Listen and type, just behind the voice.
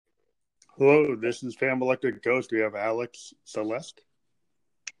Hello, this is Fam Electric Ghost. We have Alex Celeste.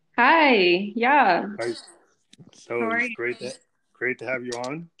 Hi, yeah. Hi. How So are it's you? great to have you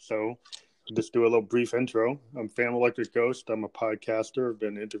on. So I'll just do a little brief intro. I'm Fam Electric Ghost. I'm a podcaster. I've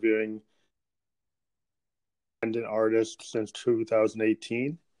been interviewing independent artists since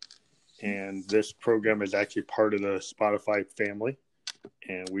 2018, and this program is actually part of the Spotify family.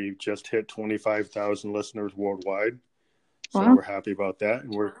 And we've just hit 25,000 listeners worldwide. So Well, we're happy about that,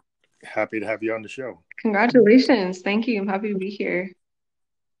 and we're happy to have you on the show. congratulations. Thank you. I'm happy to be here.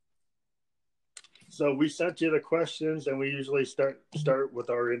 So we sent you the questions, and we usually start with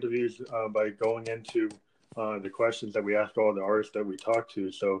our interviews by going into the questions that we ask all the artists that we talk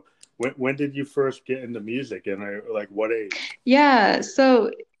to. So when did you first get into music, and like what age? Yeah,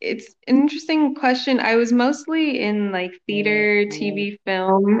 so it's an interesting question. I was mostly in like theater, TV,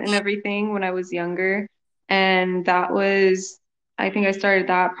 film, and everything when I was younger. And I think I started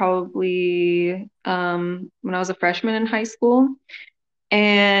that probably when I was a freshman in high school.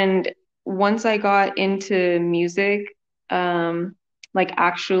 And once I got into music, um, like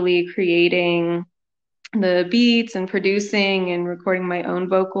actually creating the beats and producing and recording my own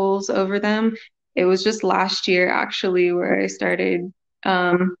vocals over them. It was just last year actually where I started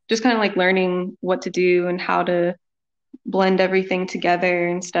just kind of like learning what to do and how to blend everything together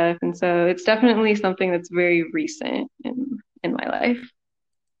and stuff. And so it's definitely something that's very recent in my life.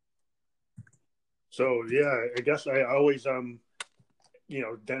 So yeah, I guess I always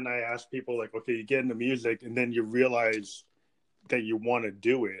then I ask people like, okay, you get into music, and then you realize that you want to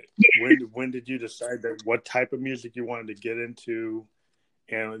do it. When did you decide that what type of music you wanted to get into?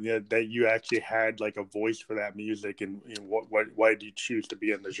 And that you actually had like a voice for that music, and what why did you choose to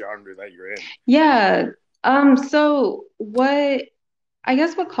be in the genre that you're in? Yeah. So what I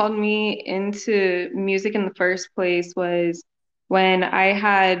guess what called me into music in the first place was when I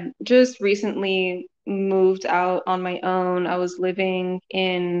had just recently moved out on my own. I was living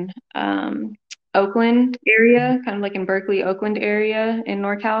in Oakland area, kind of like in Berkeley, Oakland area in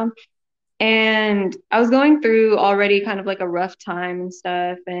NorCal. And I was going through already kind of like a rough time and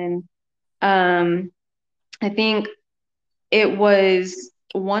stuff. And um, I think it was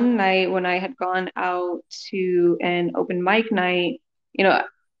one night when I had gone out to an open mic night. You know,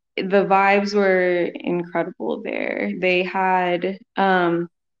 the vibes were incredible there.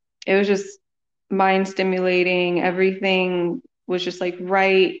 It was just mind stimulating. Everything was just like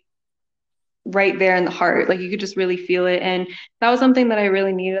right there in the heart. Like you could just really feel it. And that was something that I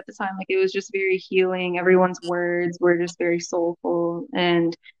really needed at the time. Like it was just very healing. Everyone's words were just very soulful.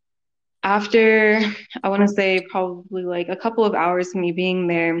 And after, I want to say probably like a couple of hours of me being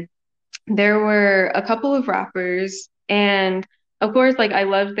there, there were a couple of rappers, and of course, like I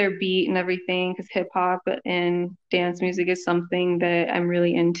loved their beat and everything because hip hop and dance music is something that I'm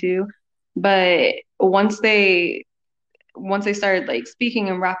really into. But once they started like speaking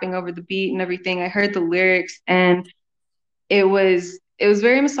and rapping over the beat and everything, I heard the lyrics, and it was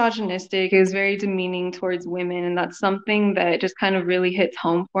very misogynistic. It was very demeaning towards women, and that's something that just kind of really hits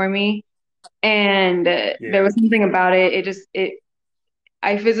home for me. And there Yeah. was something about it. It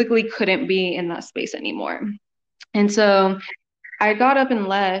I physically couldn't be in that space anymore. And so I got up and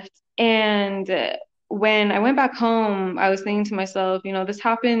left. And when I went back home, I was thinking to myself, this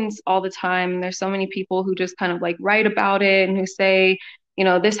happens all the time. There's so many people who just kind of like write about it and who say,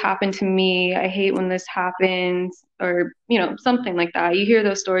 this happened to me. I hate when this happens, or, something like that. You hear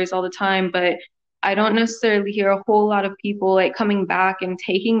those stories all the time, but I don't necessarily hear a whole lot of people like coming back and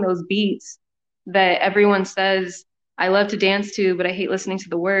taking those beats that everyone says I love to dance to, but I hate listening to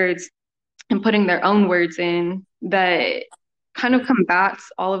the words, and putting their own words in that kind of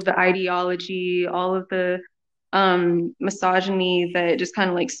combats all of the ideology, all of the misogyny that just kind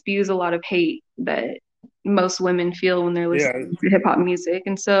of like spews a lot of hate that most women feel when they're Yeah. listening to hip hop music.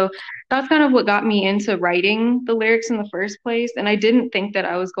 And so that's kind of what got me into writing the lyrics in the first place. And I didn't think that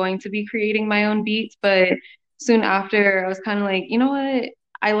I was going to be creating my own beats, but soon after, I was kind of like, you know what?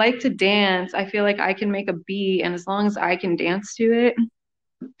 I like to dance. I feel like I can make a beat, and as long as I can dance to it,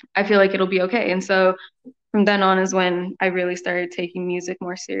 I feel like it'll be okay. And so from then on is when I really started taking music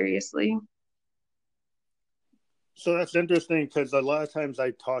more seriously. So that's interesting because a lot of times I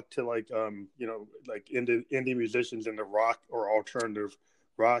talk to like indie musicians in the rock or alternative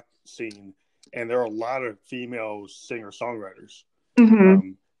rock scene, and there are a lot of female singer songwriters, Hmm.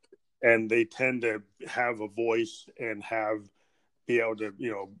 um, and they tend to have a voice and have be able to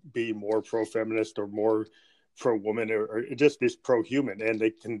be more pro feminist or more pro woman, or just this pro human, and they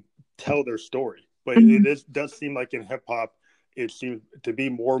can tell their story. But Hmm. does seem like in hip hop it seems to be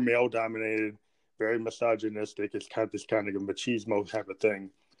more male dominated, very misogynistic. It's kind of this kind of a machismo type of thing,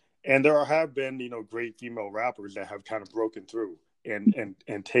 And there have been, great female rappers that have kind of broken through and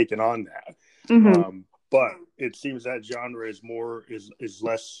taken on that. Hmm. But it seems that genre is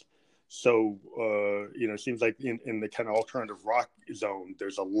less so. It seems like in the kind of alternative rock zone,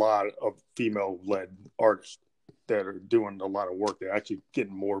 there's a lot of female led artists that are doing a lot of work. They're actually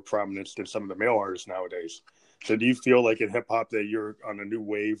getting more prominence than some of the male artists nowadays. So do you feel like in hip hop that you're on a new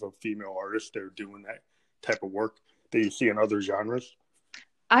wave of female artists that are doing that type of work that you see in other genres?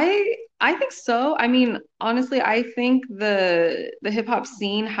 I think so. I mean, honestly, I think the hip hop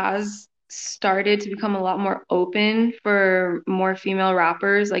scene has started to become a lot more open for more female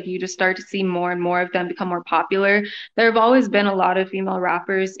rappers. Like you just start to see more and more of them become more popular. There have always been a lot of female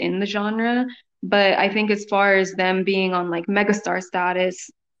rappers in the genre, but I think as far as them being on like megastar status,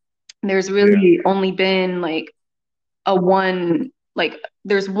 there's Yeah, really only been like a one like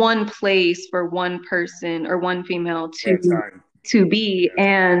there's one place for one person or one female that time. to be, Yeah.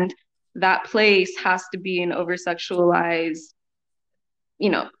 and that place has to be an over sexualized, you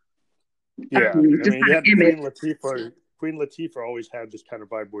know, Yeah, I just mean, you kind of had the image. Queen Latifah. Queen Latifah always had this kind of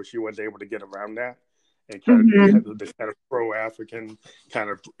vibe where she was able to get around that and kind of Hmm. had this kind of pro-African kind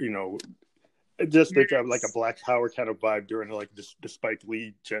of, just like a Black Power kind of vibe during like the Spike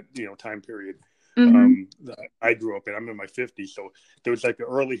Lee, time period. Hmm. That I grew up in. I'm in my 50s, so there was like the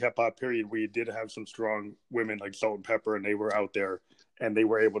early hip hop period where you did have some strong women like Salt and Pepper, and they were out there and they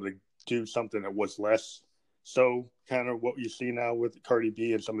were able to do something that was less so kind of what you see now with Cardi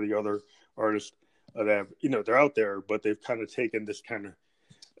B and some of the other artists that have, they're out there, but they've kind of taken this kind of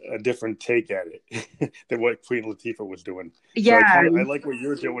a different take at it than what Queen Latifah was doing. So Yeah, I like what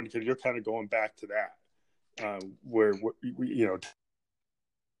you're doing because you're kind of going back to that, where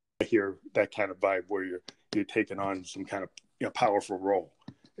I hear that kind of vibe where you're taking on some kind of powerful role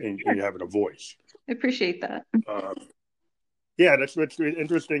and you're having a voice. I appreciate that. Um, yeah, that's what's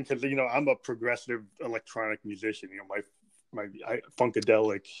interesting because I'm a progressive electronic musician. My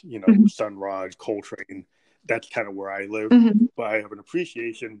Funkadelic, Hmm. Sun Ra, Coltrane. That's kind of where I live. Hmm. But I have an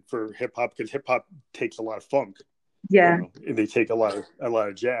appreciation for hip hop because hip hop takes a lot of funk, Yeah. and they take a lot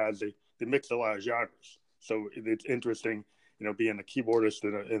of jazz. They mix a lot of genres. So it's interesting, being a keyboardist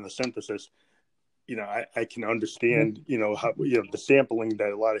and a synthesist. I can understand, how the sampling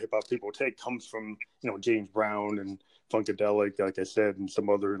that a lot of hip hop people take comes from, James Brown and Funkadelic, like I said, and some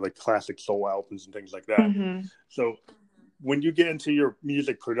other like classic soul albums and things like that. Hmm. So when you get into your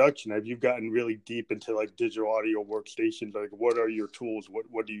music production, have you gotten really deep into like digital audio workstations? Like, what are your tools?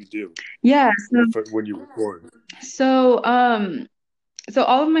 What do you do Yeah. when you record? So, so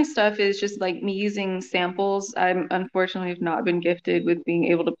all of my stuff is just like me using samples. I'm unfortunately have not been gifted with being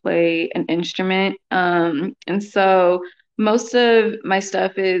able to play an instrument. And so most of my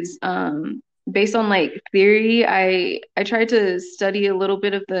stuff is based on like theory. I tried to study a little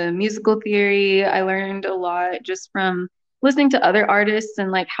bit of the musical theory. I learned a lot just from listening to other artists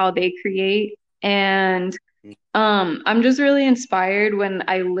and like how they create. And I'm just really inspired when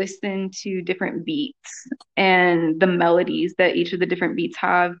I listen to different beats and the melodies that each of the different beats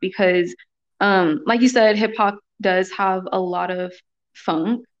have because like you said, hip hop does have a lot of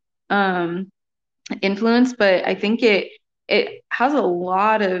funk um influence, but I think it has a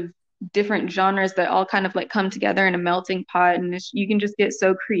lot of different genres that all kind of like come together in a melting pot, and you can just get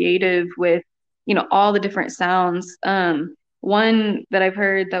so creative with, all the different sounds. One that I've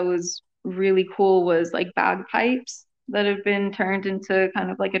heard that was really cool was like bagpipes that have been turned into kind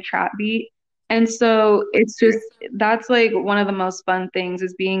of like a trap beat. And so it's just Yeah, that's like one of the most fun things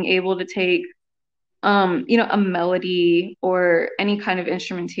is being able to take a melody or any kind of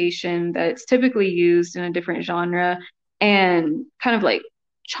instrumentation that's typically used in a different genre and kind of like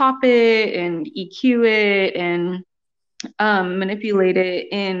chop it and EQ it and manipulate it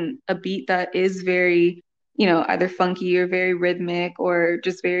in a beat that is very, either funky or very rhythmic or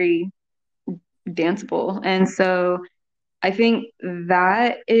just very danceable. And so I think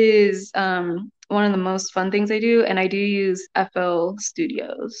that is one of the most fun things I do. And I do use FL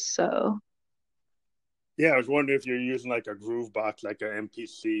Studios. So, yeah. I was wondering if you're using like a groove box, like an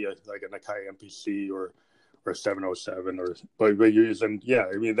MPC, like an Akai MPC or 707 but you're using, yeah,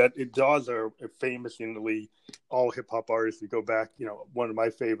 I mean that it DAWs are famous in the all hip hop artists. You go back, one of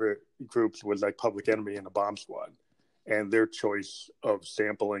my favorite groups was like Public Enemy and the Bomb Squad, and their choice of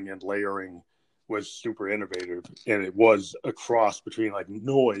sampling and layering was super innovative, and it was a cross between like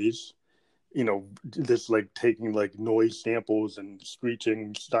noise, just like taking like noise samples and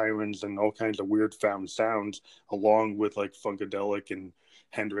screeching sirens and all kinds of weird found sounds, along with like Funkadelic and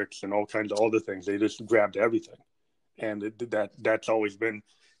Hendrix and all kinds of other things. They just grabbed everything, and that's always been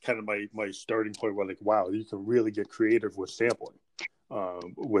kind of my starting point. Where like, wow, you can really get creative with sampling.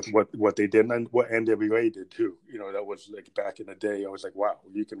 with what they did and what NWA did too. That was like back in the day. I was like, wow,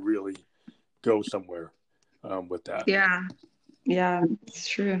 you can really go somewhere with that. Yeah. Yeah, it's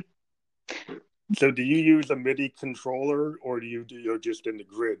true. So do you use a MIDI controller, or do you just in the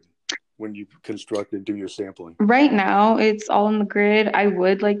grid when you construct and do your sampling? Right now, it's all in the grid. I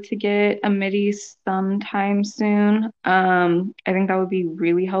would like to get a MIDI sometime soon. I think that would be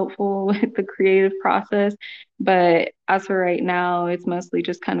really helpful with the creative process. But as for right now, it's mostly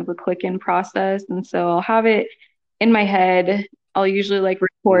just kind of a click-in process. And so I'll have it in my head. I'll usually like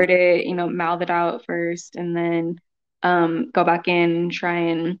record it, mouth it out first, and then go back in and try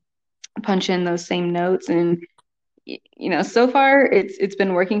and punch in those same notes. And so far it's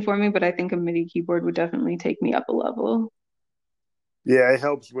been working for me, but I think a MIDI keyboard would definitely take me up a level. Yeah, it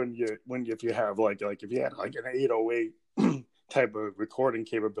helps if you have like if you had like an 808 type of recording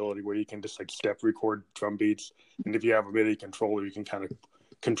capability where you can just like step record drum beats, and if you have a MIDI controller, you can kind of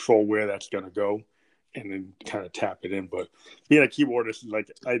control where that's going to go, and then kind of tap it in. But being a keyboardist, like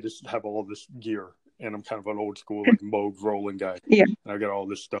I just have all this gear, and I'm kind of an old school like Moog Roland guy. Yeah, and I got all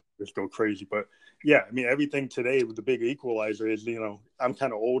this stuff just go crazy. But yeah, I mean everything today with the big equalizer is I'm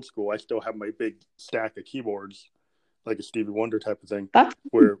kind of old school. I still have my big stack of keyboards, like a Stevie Wonder type of thing, that's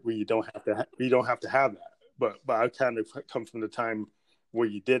where you don't have to have that. But I kind of come from the time where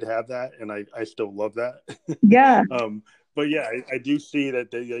you did have that, and I still love that. yeah. But yeah, I do see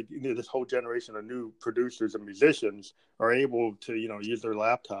that this whole generation of new producers and musicians are able to use their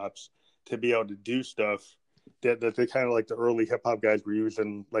laptops to be able to do stuff that they're kind of like the early hip hop guys were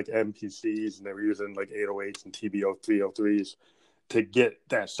using, like MPCs, and they were using like 808s and TBO 303s to get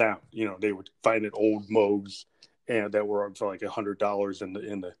that sound. They would find it old Moogs and that were for like $100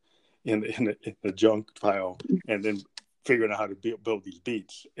 in the junk pile, and then figuring out how to build these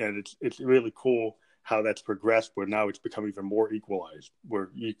beats. And it's really cool how that's progressed, where now it's become even more equalized, where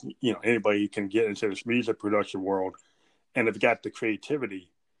anybody can get into this music production world, and have got the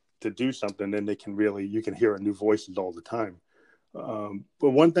creativity to do something, then you can hear new voices all the time. But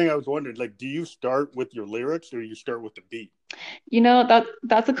one thing I was wondering, like, do you start with your lyrics or you start with the beat?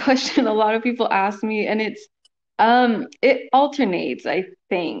 That's a question a lot of people ask me, and it alternates, I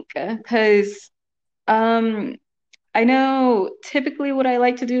think, because um I know typically what I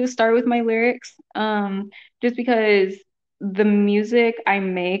like to do is start with my lyrics, just because the music I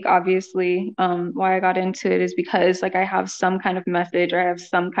make, obviously, why I got into it is because like I have some kind of message or I have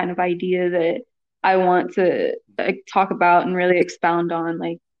some kind of idea that I want to like, talk about and really expound on,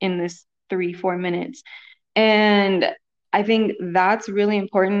 like in this 3, 4 minutes. And I think that's really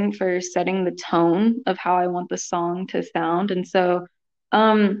important for setting the tone of how I want the song to sound. And so,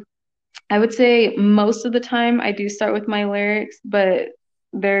 um, I would say most of the time I do start with my lyrics, but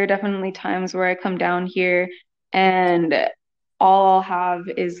there are definitely times where I come down here and all I'll have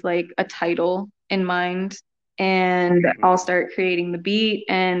is like a title in mind, and I'll start creating the beat,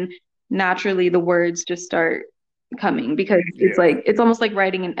 and naturally the words just start coming because it's Yeah. like it's almost like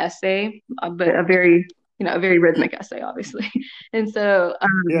writing an essay, but a very rhythmic essay, obviously. And so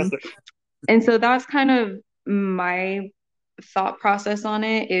Yes. and so that's kind of my thought process on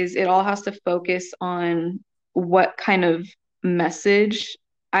it is it all has to focus on what kind of message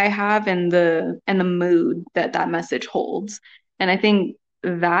I have and the mood that that message holds. And I think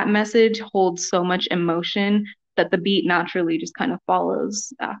that message holds so much emotion that the beat naturally just kind of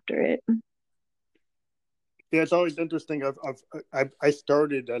follows after it. Yeah, it's always interesting. I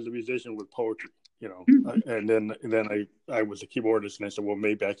started as a musician with poetry, and then I was a keyboardist, and I said, well,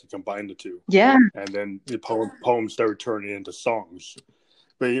 maybe I could combine the two. Yeah. And then the poems started turning into songs.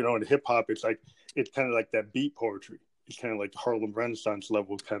 But in hip hop, it's kind of like that beat poetry. It's kind of like Harlem Renaissance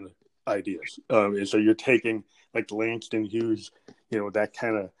level kind of ideas. And so you're taking like Langston Hughes, that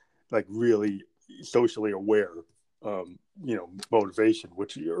kind of like really socially aware motivation,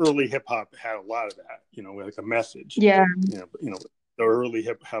 which early hip hop had a lot of that, like a message. Yeah. The early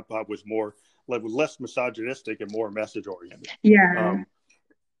hip hop was more like less misogynistic and more message oriented. Yeah.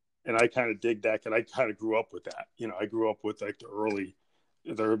 And I kind of dig that, and I kind of grew up with that. I grew up with like the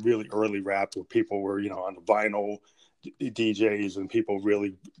really early rap where people were, on the vinyl DJs and people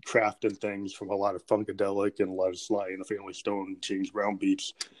really crafting things from a lot of Funkadelic and a lot of Sly and the Family Stone, James Brown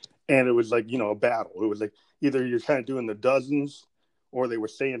beats. And it was like, a battle. It was like either you're kind of doing the dozens or they were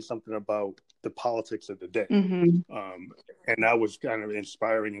saying something about the politics of the day. Mm-hmm. And that was kind of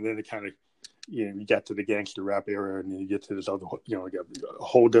inspiring. And then it kind of, you got to the gangster rap era, and then you get to this other, you got a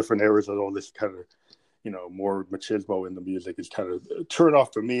whole different eras of all this kind of, more machismo in the music is kind of a turn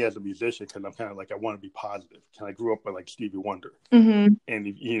off for me as a musician, because I'm kind of like, I want to be positive. And I grew up with like Stevie Wonder, Mm-hmm. and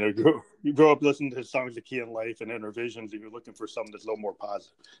you grow up listening to songs of Key in Life and Innervisions, and you're looking for something that's a little more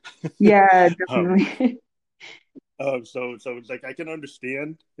positive. Yeah, um, definitely. so it's like I can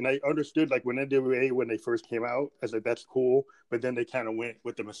understand, and I understood like when NWA when they first came out, I was like, that's cool, but then they kind of went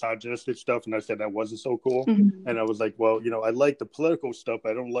with the misogynistic stuff, and I said that wasn't so cool, Mm-hmm. and I was like, well, I like the political stuff,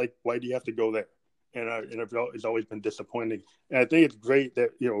 I don't like, why do you have to go there? And it's always been disappointing, and I think it's great that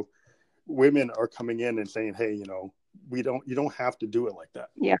women are coming in and saying, hey, you don't have to do it like that.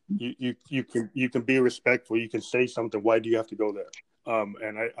 Yeah. You can be respectful. You can say something. Why do you have to go there?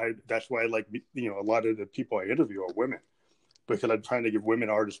 And I that's why I like, a lot of the people I interview are women, because I'm trying to give women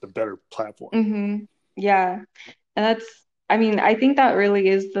artists a better platform. Mm-hmm. Yeah. And I mean, I think that really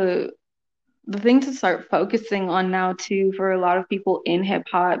is the thing to start focusing on now too for a lot of people in hip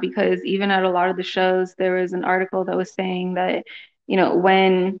hop, because even at a lot of the shows, there was an article that was saying that,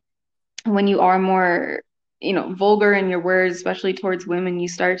 when you are more, vulgar in your words, especially towards women, you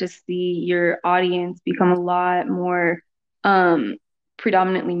start to see your audience become a lot more um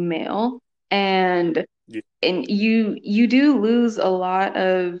predominantly male. And Yeah, you do lose a lot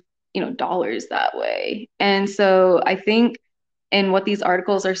of, dollars that way. And so I think, and what these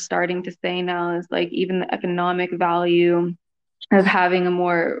articles are starting to say now is like even the economic value of having a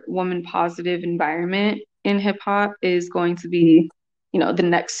more woman positive environment in hip hop is going to be, the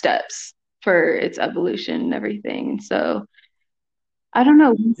next steps for its evolution and everything. So I don't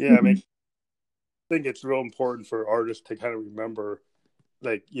know. yeah. I mean, I think it's real important for artists to kind of remember,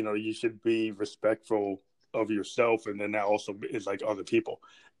 like, you should be respectful of yourself, and then that also is like other people.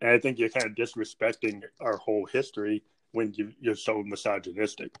 And I think you're kind of disrespecting our whole history when you're so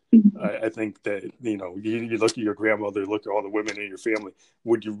misogynistic. I think that, you look at your grandmother, look at all the women in your family,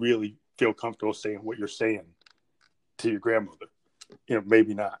 would you really feel comfortable saying what you're saying to your grandmother?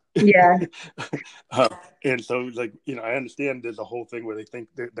 Maybe not. Yeah. uh, and so, like, I understand there's a whole thing where they think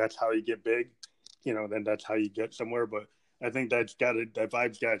that's how you get big, then that's how you get somewhere. But I think that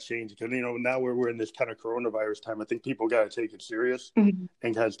vibe's got to change, because, now we're in this kind of coronavirus time. I think people got to take it serious Mhm.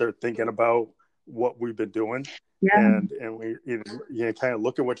 and kind of start thinking about what we've been doing. Yeah. And we, kind of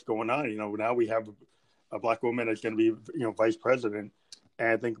look at what's going on. Now we have a black woman that's going to be, vice president. And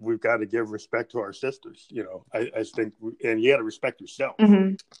I think we've got to give respect to our sisters. I think, and you got to respect yourself.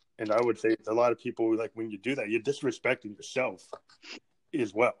 Hmm. And I would say a lot of people, like, when you do that, you're disrespecting yourself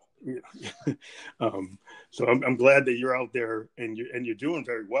as well. So I'm glad that you're out there, and you're doing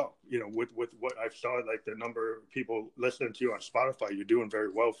very well. With what I saw, like the number of people listening to you on Spotify, you're doing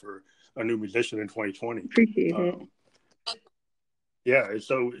very well for a new musician in 2020. Appreciate it. Um, yeah,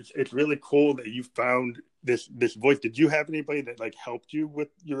 so it's really cool that you found this voice. Did you have anybody that like helped you with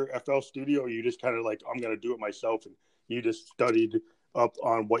your FL Studio, or you just kind of like, I'm gonna do it myself, and you just studied up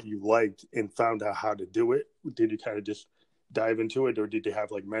on what you liked and found out how to do it? Did you kind of just dive into it, or did you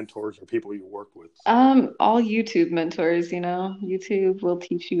have like mentors or people you worked with? All YouTube mentors, YouTube will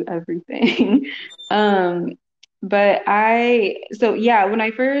teach you everything. Um, but so yeah, when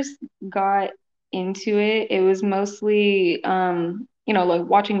I first got into it, it was mostly, like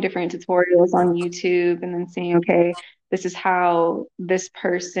watching different tutorials on YouTube and then seeing, okay, this is how this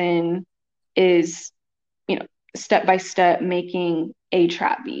person is, you know, step by step making a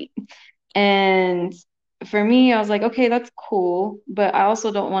trap beat. And for me, I was like, okay, that's cool, but I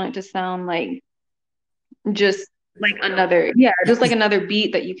also don't want it to sound like just like another, yeah, just like another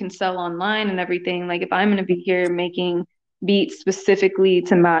beat that you can sell online and everything. Like if I'm going to be here making beats specifically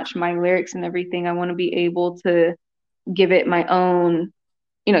to match my lyrics and everything, I want to be able to give it my own,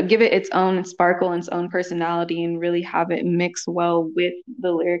 give it its own sparkle and its own personality and really have it mix well with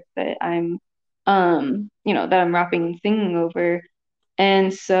the lyrics that I'm rapping and singing over.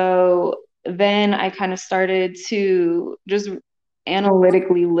 And so then I kind of started to just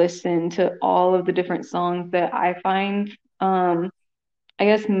analytically listen to all of the different songs that I find, I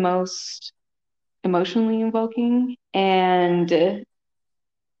guess, most emotionally invoking, and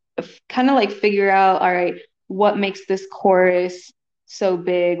kind of like figure out, all right, what makes this chorus so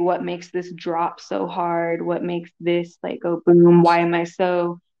big? What makes this drop so hard? What makes this like go boom? Why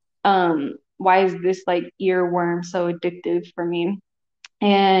is this like earworm so addictive for me?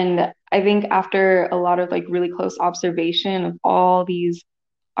 And I think after a lot of like really close observation of all these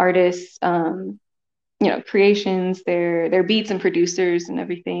artists, creations, their beats and producers and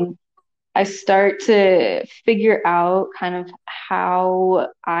everything, I start to figure out kind of how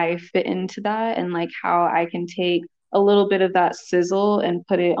I fit into that and like how I can take a little bit of that sizzle and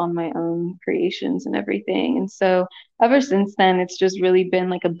put it on my own creations and everything. And so ever since then, it's just really been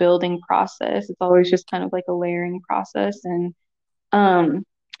like a building process. It's always just kind of like a layering process. Um,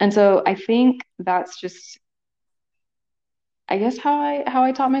 and so I think that's just, I guess how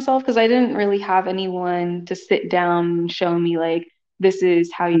I taught myself because I didn't really have anyone to sit down and show me like this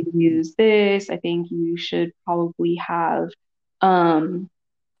is how you use this. I think you should probably have um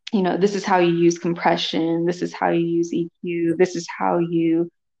this is how you use compression, this is how you use EQ, this is how you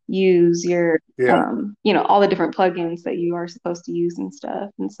use your Yeah. all the different plugins that you are supposed to use and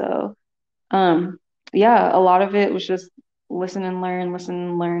stuff. And so um yeah, a lot of it was just listen and learn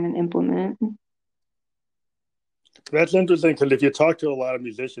and implement. That's interesting because if you talk to a lot of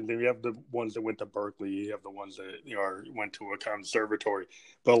musicians, then you have the ones that went to Berkeley, you have the ones that went to a conservatory.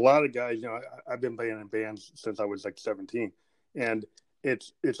 But a lot of guys, I've been playing in bands since I was like 17, and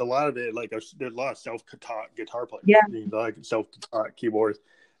it's a lot of it like there's a lot of self-taught guitar Yeah. players, like self-taught keyboards,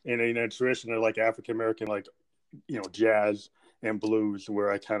 and traditionally like African American like jazz and blues, where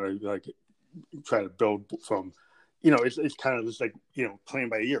I kind of like try to build from, it's kind of just like playing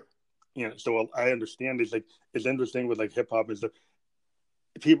by ear. So I understand it's interesting with like hip hop is that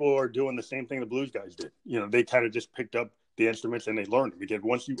people are doing the same thing the blues guys did. They kind of just picked up the instruments and they learned them. Because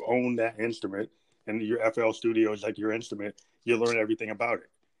once you own that instrument and your FL Studio is like your instrument, you learn everything about it,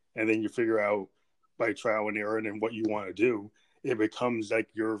 and then you figure out by trial and error and then what you want to do. It becomes like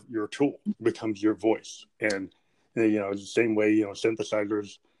your tool, it becomes your voice, and it's the same way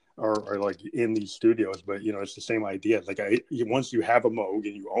synthesizers are like in these studios, but it's the same idea. Like once you have a Moog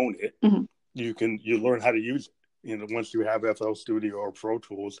and you own it, Mhm. you learn how to use it. Once you have FL Studio or Pro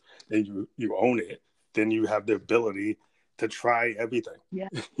Tools and you own it, then you have the ability to try everything Yeah.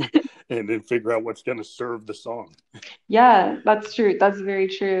 and then figure out what's going to serve the song. Yeah, that's true. That's very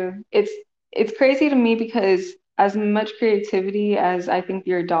true. It's crazy to me because as much creativity as I think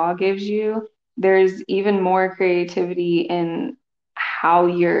your dog gives you, there's even more creativity in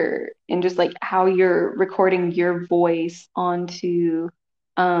in just like how you're recording your voice onto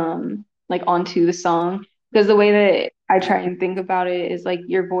the song. Because the way that I Yeah. try and think about it is like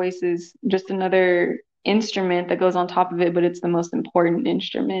your voice is just another instrument that goes on top of it, but it's the most important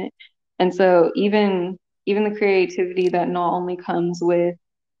instrument. And so even the creativity that not only comes with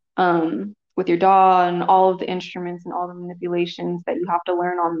your DAW and all of the instruments and all the manipulations that you have to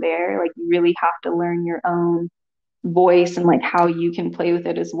learn on there, like you really have to learn your own voice and like how you can play with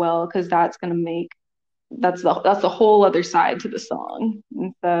it as well, because that's the whole other side to the song.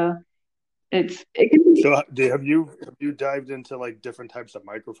 And so it can be. So have you dived into like different types of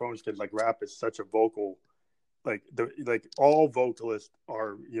microphones? Because like rap is such a vocal, like all vocalists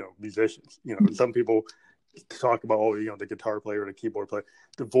are musicians. Some people talk about the guitar player or the keyboard player.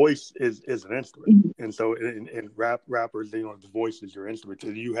 The voice is an instrument, and so in rappers, the voice is your instrument.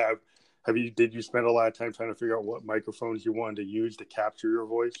 So did you spend a lot of time trying to figure out what microphones you wanted to use to capture your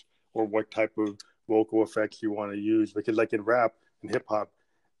voice, or what type of vocal effects you want to use? Because like in rap and hip hop,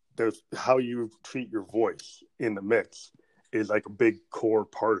 there's how you treat your voice in the mix is like a big core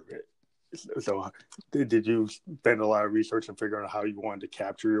part of it. So did you spend a lot of research and figure out how you wanted to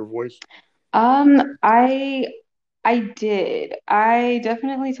capture your voice? Um, I I did. I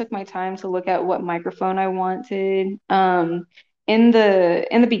definitely took my time to look at what microphone I wanted. In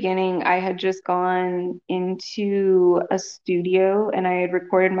the beginning, I had just gone into a studio and I had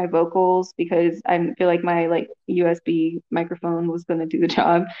recorded my vocals because I feel like my like USB microphone was going to do the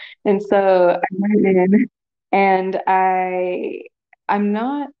job. And so I went in and I'm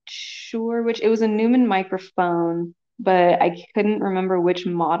not sure which, it was a Newman microphone, but I couldn't remember which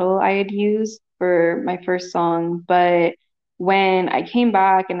model I had used for my first song. But when I came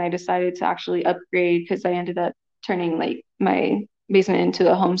back and I decided to actually upgrade because I ended up turning like my basement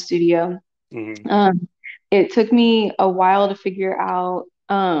into a home studio, Mm-hmm. um, it took me a while to figure out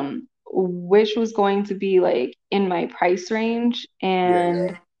which was going to be like in my price range Yeah, yeah.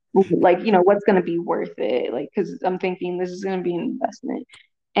 and like what's going to be worth it, like because I'm thinking this is going to be an investment.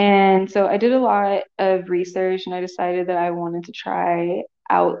 And so I did a lot of research and I decided that I wanted to try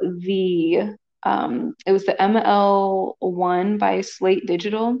out it was the ML1 by Slate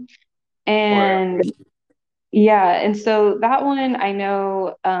Digital. Oh yeah. And yeah, and so that one I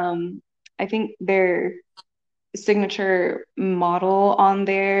know, I think their signature model on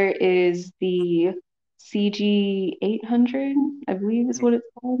there is the CG 800, I believe is what it's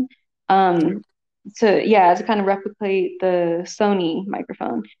called. Yeah. Um, to kind of replicate the Sony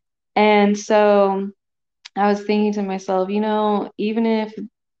microphone. And so I was thinking to myself, even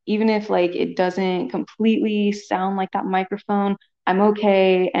if like it doesn't completely sound like that microphone, I'm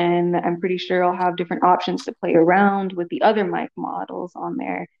okay, and I'm pretty sure I'll have different options to play around with the other mic models on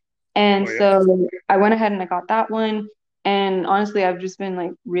there. And Oh yeah. so I went ahead and I got that one. And honestly, I've just been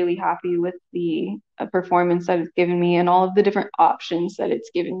like really happy with the performance that it's given me and all of the different options that it's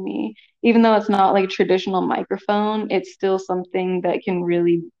given me. Even though it's not like a traditional microphone, it's still something that can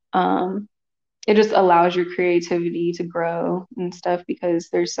really, it just allows your creativity to grow and stuff because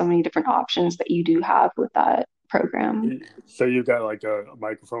there's so many different options that you do have with that program. So you got like a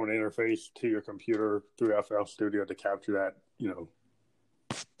microphone interface to your computer through FL Studio to capture that, you know.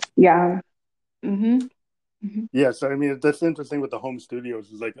 Yeah. hmm hmm Yeah, so I mean that's interesting with the home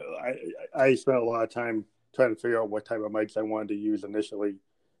studios is like I spent a lot of time trying to figure out what type of mics I wanted to use initially.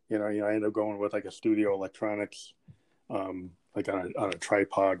 I ended up going with like a Studio Electronics, like on a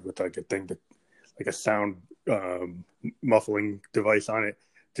tripod with like a thing that like a sound muffling device on it,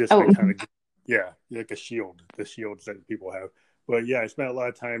 just to Oh, kind of yeah, like a shield, the shields that people have. But yeah, I spent a lot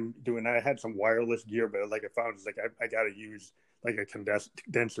of time doing that. I had some wireless gear, but like I found it's like I got to use like a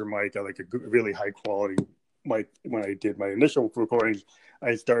condenser mic, like a really high quality mic. When I did my initial recordings,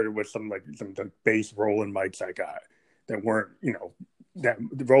 I started with some the bass Roland mics I got that weren't, that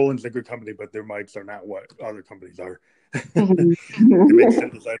Roland's a good company, but their mics are not what other companies are. mhm. They make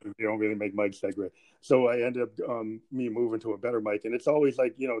synthesizers, they don't really make mics that great. So I ended up me moving to a better mic, and it's always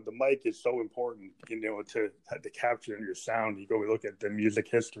like the mic is so important, to capture your sound. You go look at the music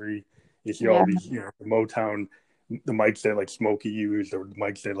history, you see all Yeah. these the Motown, the mics that like Smokey used, or the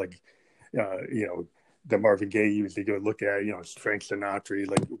mics that like uh, you know the Marvin Gaye used. You go look at Frank Sinatra,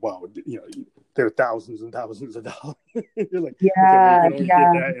 like wow, there are thousands and thousands of dollars. You're like, okay, but you Yeah, can only get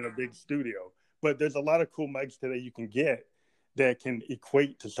yeah. that in a big studio. But there's a lot of cool mics today you can get that can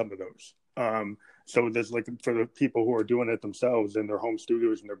equate to some of those. So there's like for the people who are doing it themselves in their home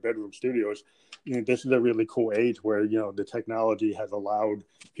studios and their bedroom studios, this is a really cool age where the technology has allowed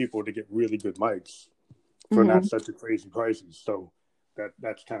people to get really good mics for not hmm such a crazy prices. So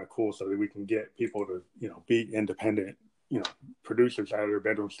that's kind of cool, so that we can get people to be independent, producers out of their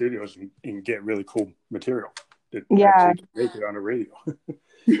bedroom studios and get really cool material that Yeah. actually can make it on the radio.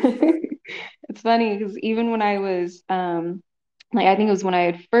 It's funny because even when I was like I think it was when I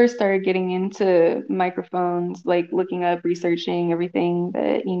had first started getting into microphones, like looking up, researching everything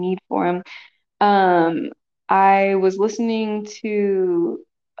that you need for them. Um, I was listening to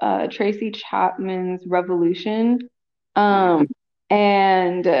Tracy Chapman's Revolution. Mm-hmm. Um,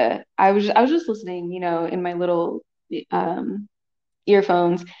 and I was just listening, in my little um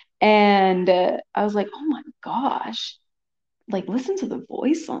earphones, and I was like, oh my gosh, like listen to the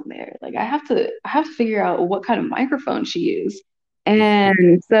voice on there. Like I have to figure out what kind of microphone she used.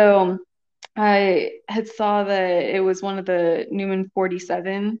 And so I had saw that it was one of the Newman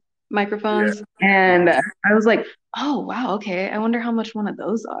 47 Yeah. microphones, and Mm-hmm. I was like, "Oh wow, okay. I wonder how much one of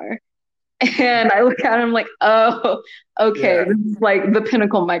those are." And I look at it, I'm like, "Oh, okay. Yeah. This is like the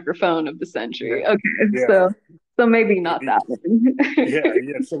pinnacle microphone of the century." Yeah. Okay, Yeah. so maybe not that one. Yeah.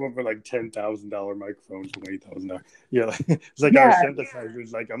 Some of them are like $10,000 microphones, $20,000. Yeah, like, it's like our Yeah.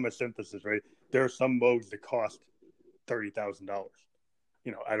 synthesizers. Like I'm a synthesis, right? There are some modes that cost $30,000.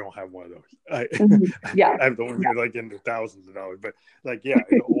 I don't have one of those. Mhm. Yeah. I have the ones that are like in the thousands of dollars. But like, yeah,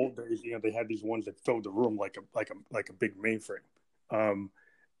 in the old days, they had these ones that filled the room like a big mainframe. Um,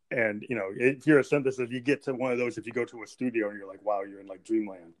 and if you're a synthesist, you get to one of those if you go to a studio and you're like, wow, you're in like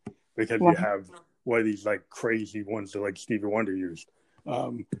dreamland because Wow. you have one of these like crazy ones that like Stevie Wonder used.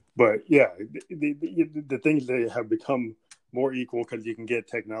 But yeah, the things that have become more equal because you can get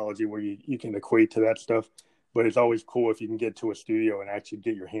technology where you can equate to that stuff. But it's always cool if you can get to a studio and actually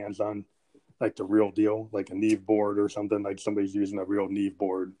get your hands on like the real deal, like a Neve board or something, like somebody's using a real Neve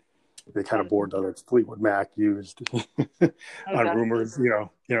board, the kind of board that Fleetwood Mac used Oh, on definitely. Rumors. So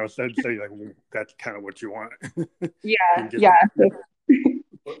say like that's kind of what you want. You Yeah. can get Yeah. that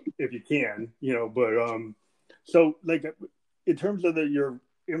if you can, But so like in terms of your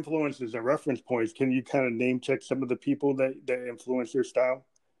influences and reference points, can you kind of name check some of the people that influence your style?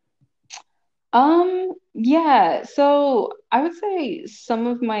 Yeah, so I would say some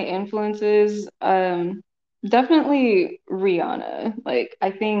of my influences, definitely Rihanna. Like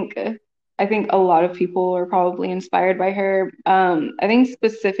I think a lot of people are probably inspired by her. I think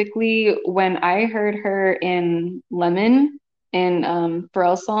specifically when I heard her in Lemon in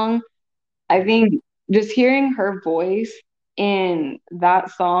Pharrell's song, I Mm-hmm. think just hearing her voice in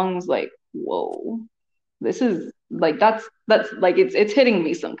that song was like, whoa, this is like that's like it's hitting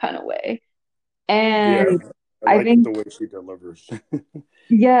me some kind of way. Yeah, And I I like think, the way she delivers.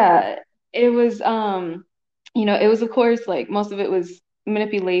 yeah, it was, it was of course like most of it was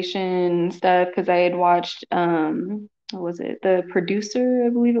manipulation stuff because I had watched, what was it? The producer, I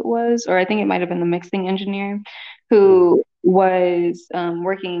believe it was, or I think it might have been the mixing engineer Hmm. who was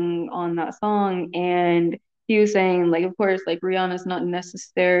working on that song. And he was saying, like, of course, like Rihanna's not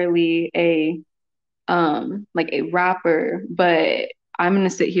necessarily a like a rapper, but I'm gonna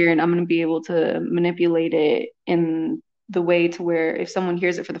sit here and I'm gonna be able to manipulate it in the way to where if someone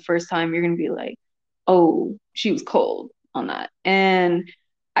hears it for the first time, you're gonna be like, oh, she was cold on that. And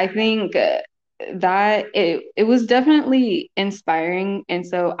I think that it was definitely inspiring. And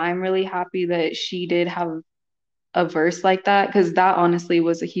so I'm really happy that she did have a verse like that because that honestly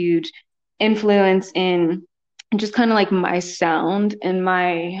was a huge influence in just kind of like my sound and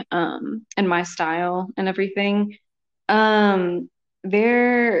my style and everything. Um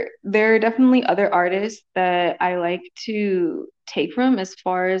there are definitely other artists that I like to take from as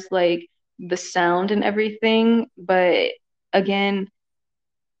far as like the sound and everything, but again,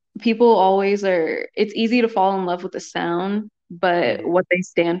 people always are, it's easy to fall in love with the sound, but Hmm. what they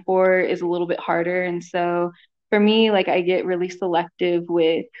stand for is a little bit harder. And so for me, like I get really selective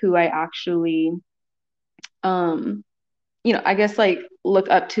with who I actually, um, I guess like look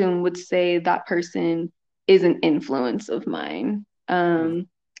up to and would say that person is an influence of mine.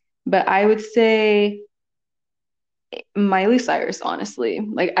 But I would say Miley Cyrus, honestly.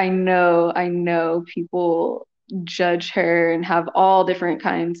 Like I know people judge her and have all different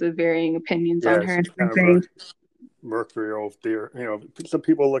kinds of varying opinions on Yeah, her and she's kind of a everything. mercurial theory. Some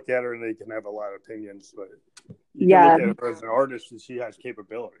people look at her and they can have a lot of opinions, but you can Yeah, look at her as an artist and she has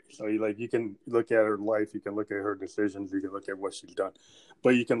capability. So you can look at her life, you can look at her decisions, you can look at what she's done,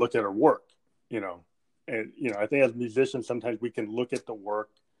 but you can look at her work. You know, and I think as musicians sometimes we can look at the work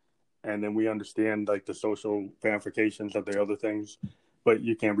and then we understand like the social ramifications of the other things. But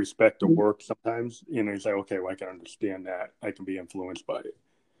you can respect the work sometimes. You say, okay, well, I can understand that. I can be influenced by it.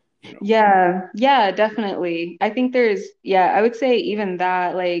 You know. yeah, definitely. I think yeah, I would say even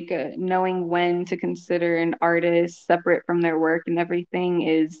that, like knowing when to consider an artist separate from their work and everything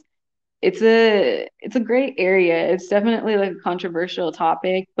it's a great area. It's definitely like a controversial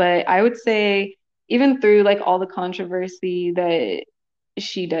topic, but I would say even through like all the controversy that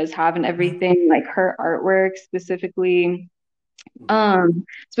she does have and everything, like her artwork Mm-hmm.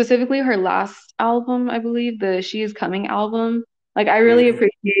 specifically her last album, I believe, the She Is Coming album. Like I really Mm-hmm.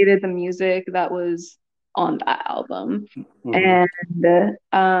 appreciated the music that was on that album. Mm-hmm. And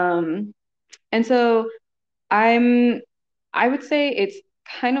um and so I'm I would say it's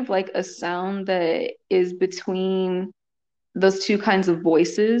kind of like a sound that is between those two kinds of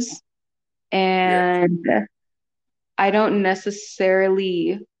voices. Yeah. And I don't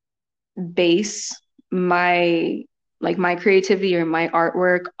necessarily base my my creativity or my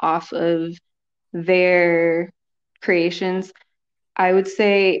artwork off of their creations. I would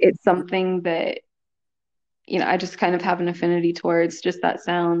say it's something that, I just kind of have an affinity towards just that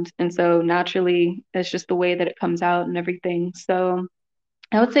sound. And so naturally, it's just the way that it comes out and everything. So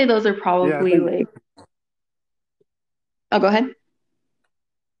I would say those are Yeah, I probably think like, oh, go ahead.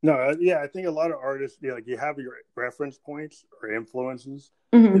 no, yeah, I think a lot of artists, like you have your reference points or influences,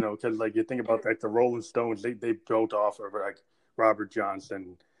 Hmm. because like you think about like the Rolling Stones, they built off of like Robert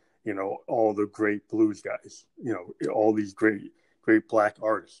Johnson, all the great blues guys, all these great black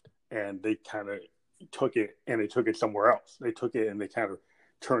artists, and they kind of took it and they took it somewhere else. They took it and they kind of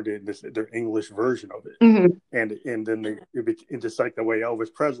turned it into their English version of it, Hmm. and then it's just like the way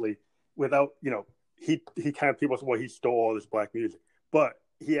Elvis Presley, without he kind of people say, well, he stole all this black music, but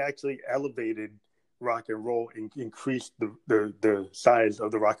he actually elevated rock and roll and increased the size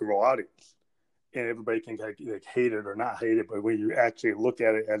of the rock and roll audience. And everybody can like hate it or not hate it, but when you actually look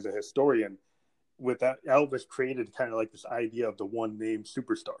at it as a historian, with that Elvis created kind of like this idea of the one name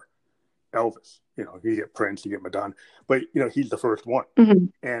superstar, Elvis. You get Prince, you get Madonna, but he's the first one, Hmm.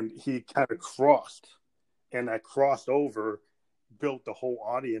 and he kind of crossed, and that crossover built the whole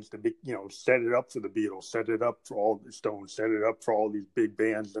audience to be, set it up for the Beatles, set it up for all the Stones, set it up for all these big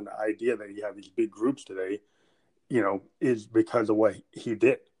bands. And the idea that you have these big groups today, is because of what he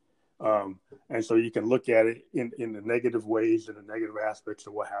did. And so you can look at it in the negative ways and the negative aspects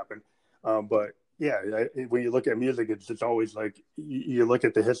of what happened. But yeah, when you look at music, it's always like you look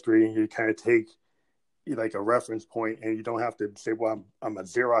at the history and you kind of take like a reference point, and you don't have to say, well, I'm a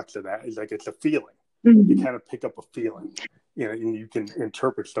Xerox of that. It's like it's a feeling. You Hmm. kind of pick up a feeling, and you can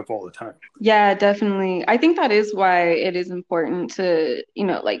interpret stuff all the time. Yeah, definitely. I think that is why it is important to,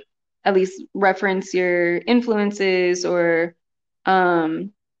 like at least reference your influences or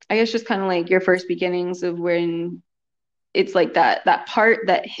I guess just kind of like your first beginnings of when it's like that part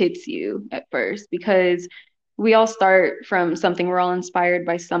that hits you at first because we all start from something, we're all inspired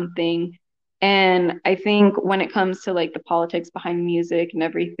by something. And I think when it comes to like the politics behind music and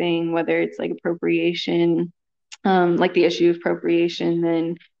everything, whether it's like appropriation, like the issue of appropriation,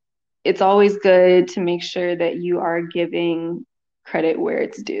 then it's always good to make sure that you are giving credit where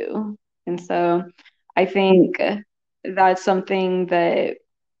it's due. And so I think that's something that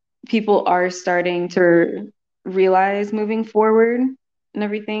people are starting to realize moving forward and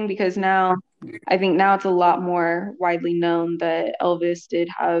everything, because now I think now it's a lot more widely known that Elvis did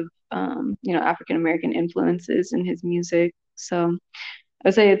have African American influences in his music. So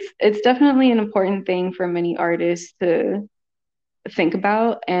I'd say it's definitely an important thing for many artists to think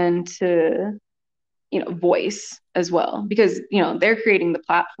about and to voice as well, because they're creating the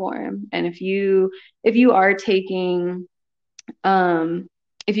platform. And if you are taking um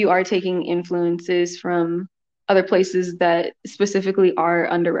if you are taking influences from other places that specifically are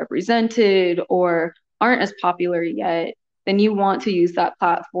underrepresented or aren't as popular yet, then you want to use that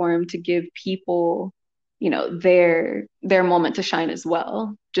platform to give people their moment to shine as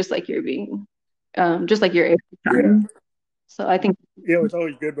well, just like you're able to Yeah. shine. So I think It's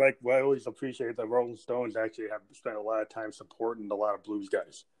always good. Like, well, I always appreciate that Rolling Stones actually have spent a lot of time supporting a lot of blues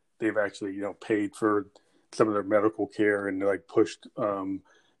guys. They've actually, paid for some of their medical care and like pushed,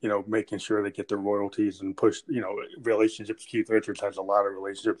 making sure they get their royalties and pushed, relationships. Keith Richards has a lot of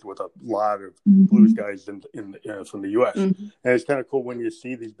relationships with a lot of blues Mhm. guys from the U.S. Mhm. And it's kind of cool when you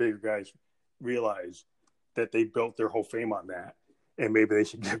see these bigger guys realize that they built their whole fame on that, and maybe they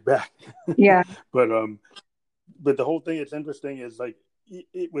should give back. Yeah. but but the whole thing that's interesting is like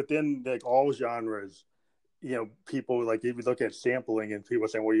within like all genres, people like if you look at sampling and people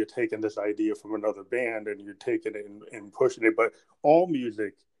saying, well, you're taking this idea from another band and you're taking it and pushing it, but all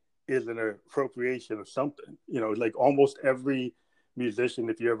music is an appropriation of something. Like almost every musician,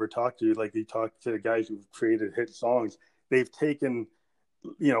 if you ever talk to, like you talk to the guys who've created hit songs, they've taken,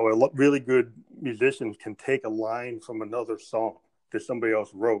 really good musicians can take a line from another song that somebody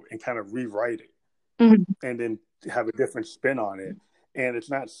else wrote and kind of rewrite it Mhm. and then have a different spin on it. And it's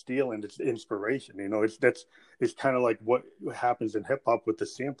not stealing; it's inspiration. It's kind of like what happens in hip hop with the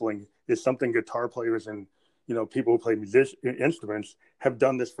sampling is something guitar players and people who play instruments have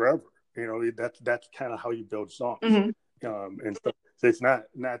done this forever. That's kind of how you build songs. Mhm. And so it's not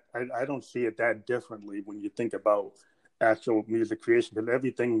I don't see it that differently when you think about actual music creation, because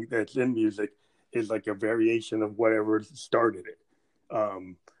everything that's in music is like a variation of whatever started it.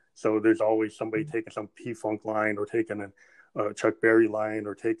 So there's always somebody taking some P Funk line or taking a Chuck Berry line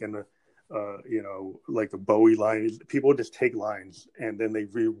or taking like a Bowie line. People just take lines and then they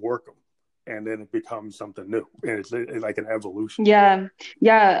rework them, and then it becomes something new, and it's like an evolution. Yeah.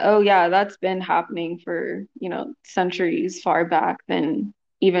 Yeah. Oh, yeah. That's been happening for, centuries far back than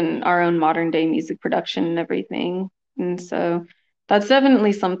even our own modern day music production and everything. And so that's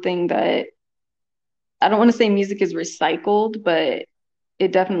definitely something that I don't want to say music is recycled, but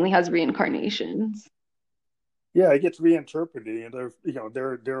it definitely has reincarnations. Yeah, it gets reinterpreted, and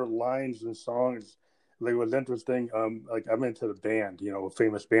there are lines and songs. Like, it was interesting. Like, I'm into the band, a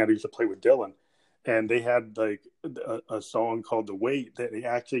famous band who used to play with Dylan, and they had like a song called "The Weight" that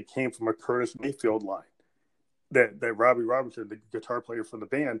actually came from a Curtis Mayfield line. That Robbie Robertson, the guitar player for the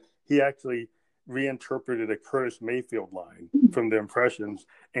band, he actually reinterpreted a Curtis Mayfield line from the Impressions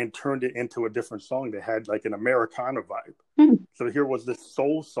and turned it into a different song that had like an Americana vibe. Mhm. So here was this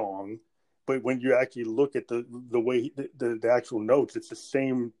soul song, but when you actually look at the way the actual notes, it's the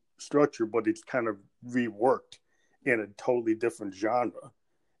same structure, but it's kind of reworked in a totally different genre,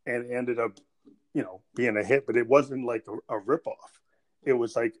 and it ended up, being a hit. But it wasn't like a ripoff. It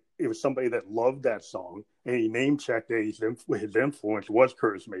was somebody that loved that song, and he name checked that his influence was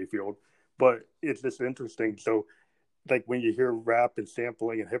Curtis Mayfield. But it's just interesting. So, like when you hear rap and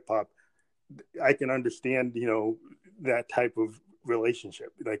sampling and hip hop, I can understand, that type of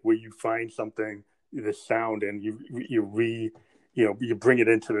relationship, like where you find something, the sound, and you bring it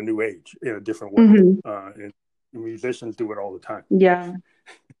into the new age in a different way. Mhm. And musicians do it all the time. Yeah.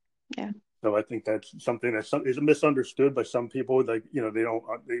 Yeah. So I think that's something is misunderstood by some people. Like, they don't,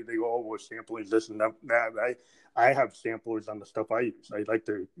 they go, oh, we're sampling this and that. I have samplers on the stuff I use. I like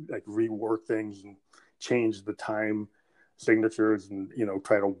to like rework things and change the time signatures and,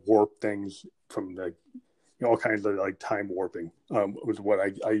 try to warp things from like, all kinds of like time warping, was what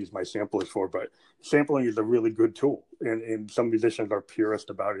I use my samplers for. But sampling is a really good tool. And some musicians are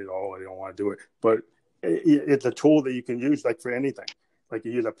purist about it. Oh, they don't want to do it. But it's a tool that you can use like for anything. Like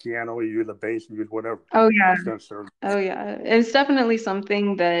you use a piano, you use a bass, you use whatever. Oh, yeah. It's going to serve. Oh, yeah. It's definitely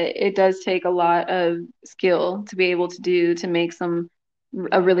something that it does take a lot of skill to be able to do to make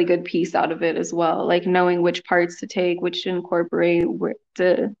a really good piece out of it as well. Like knowing which parts to take, which to incorporate, where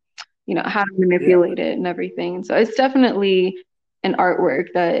to how to Yeah, manipulate it and everything. So it's definitely an artwork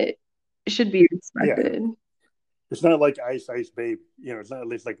that should be yeah. respected. It's not like Ice Ice Baby. It's not at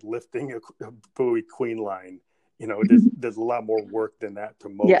least like lifting a Bowie Queen line. There's a lot more work than that to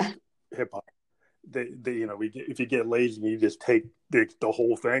Yeah. most hip hop. If you get lazy and you just take the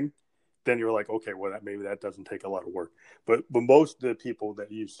whole thing, then you're like, okay, well, maybe that doesn't take a lot of work. But most of the people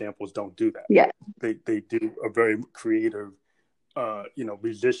that use samples don't do that. Yeah. They do a very creative,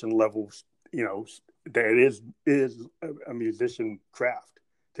 musician level, you know, that is a musician craft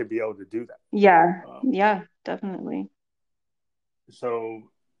to be able to do that. Yeah. Um, Yeah, definitely. so,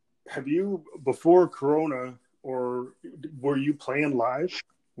 have you before Corona, or were you playing live?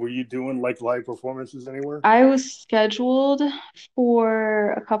 Were you doing like live performances anywhere? I was scheduled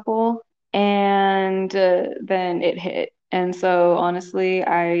for a couple and then it hit. And so honestly,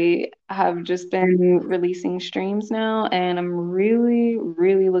 I have just been releasing streams now, and I'm really,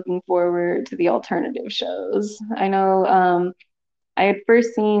 really looking forward to the alternative shows. I know I had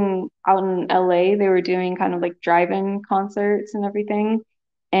first seen out in LA, they were doing kind of like drive-in concerts and everything.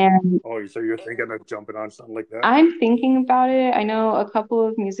 And Oh, so you're thinking of jumping on something like that? I'm thinking about it. I know a couple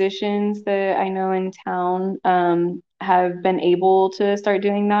of musicians that I know in town have been able to start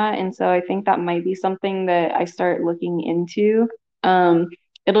doing that. And so I think that might be something that I start looking into. Um,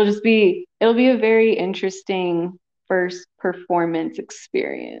 it'll be a very interesting first performance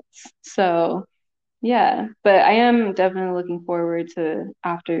experience. So yeah, but I am definitely looking forward to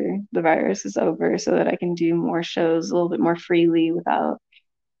after the virus is over so that I can do more shows a little bit more freely without,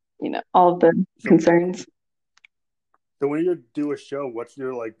 all of the So, concerns. so when you do a show, what's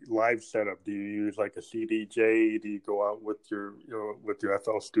your like live setup? Do you use like a CDJ? Do you go out with your with your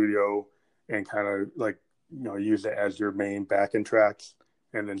FL Studio and kind of like use it as your main backing tracks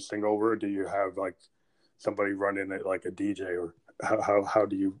and then sing over? Or do you have like somebody running it like a DJ, or how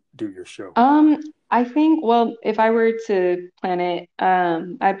do you do your show? Um, I think, well, if I were to plan it,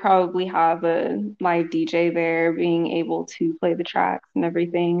 I'd probably have a live DJ there being able to play the tracks and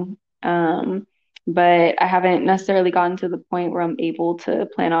everything. But I haven't necessarily gotten to the point where I'm able to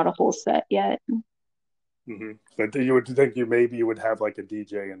plan out a whole set yet. But you would think you would have like a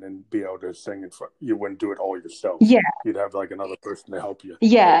DJ and then be able to sing in front. You wouldn't do it all yourself. Yeah, You'd have like another person to help you.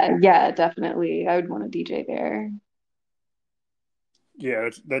 yeah, yeah, definitely. I would want a DJ there. Yeah,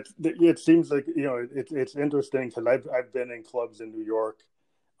 it seems like it's interesting because I've been in clubs in New York,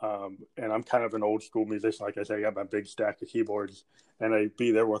 and I'm kind of an old school musician. Like I say, I got my big stack of keyboards, and I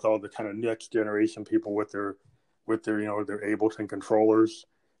be there with all the kind of next generation people with their their Ableton controllers.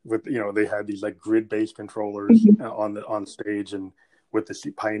 They had these like grid based controllers Mhm. on stage, and with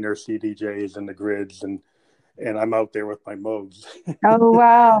the Pioneer CDJs and the grids, and I'm out there with my Moogs, Oh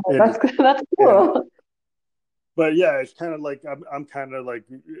wow, and that's and cool. but yeah, it's kind of like I'm kind of like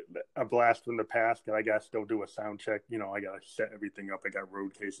a blast from the past, and I got to still do a sound check. I got to set everything up. I got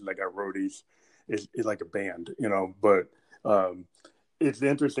road cases, I got roadies. It's like a band, But um, it's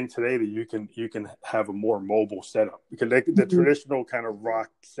interesting today that you can have a more mobile setup because the Mhm. traditional kind of rock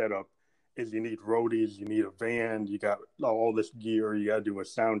setup is you need roadies, you need a van, you got all this gear, you got to do a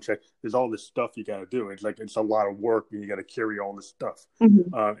sound check. There's all this stuff you got to do. It's like it's a lot of work, and you got to carry all this stuff.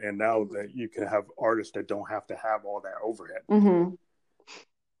 Mhm. And now that you can have artists that don't have to have all that overhead, Mhm.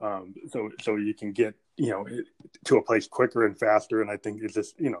 so you can get to a place quicker and faster. And I think it's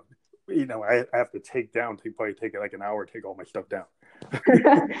just I have to probably take like an hour to take all my stuff down.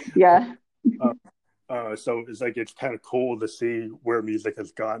 Yeah. uh, so it's like it's kind of cool to see where music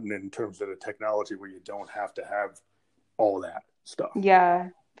has gotten in terms of the technology, where you don't have to have all that stuff. Yeah.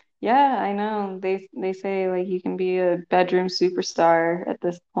 Yeah, I know. They say like you can be a bedroom superstar at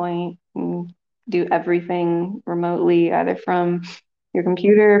this point and do everything remotely, either from your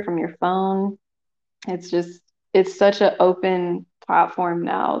computer, from your phone. It's just it's such an open platform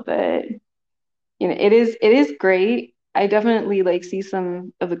now that it is great. I definitely like see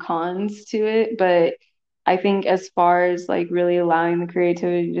some of the cons to it, but I think as far as like really allowing the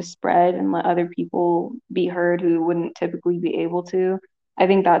creativity to spread and let other people be heard who wouldn't typically be able to, I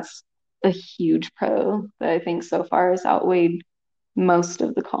think that's a huge pro that I think so far has outweighed most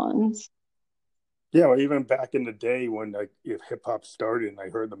of the cons. Yeah, or even back in the day when like if hip hop started and I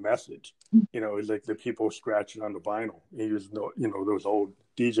heard the message, it was like the people scratching on the vinyl. You use those old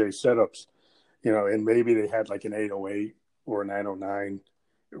DJ setups, and maybe they had like an 808 or a 909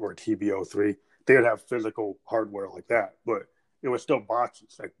 or a TB03. They would have physical hardware like that, but it was still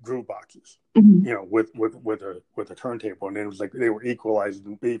boxes, like groove boxes, Mhm. with a turntable, and it was like they were equalized.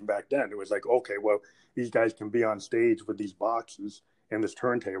 And even back then, it was like, okay, well, these guys can be on stage with these boxes and this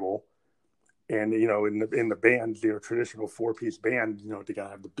turntable, And in the bands, traditional 4-piece band, they gotta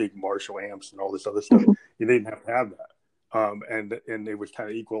have the big Marshall amps and all this other stuff. You didn't have to have that, and it was kind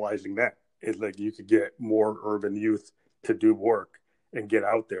of equalizing that. It's like you could get more urban youth to do work and get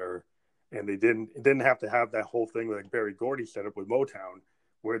out there, and it didn't have to have that whole thing like Berry Gordy set up with Motown,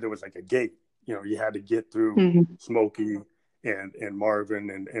 where there was like a gate. You had to get through Mhm. Smokey and Marvin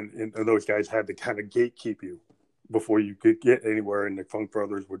and those guys had to kind of gatekeep you before you could get anywhere. And the Funk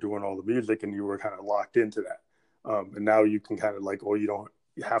Brothers were doing all the music, and you were kind of locked into that. And now you can kind of like, you don't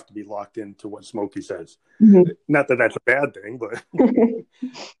have to be locked into what Smokey says. Mhm. Not that that's a bad thing, but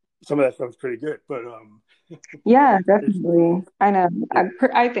some of that stuff's pretty good. But Yeah, it's definitely. I know. yeah,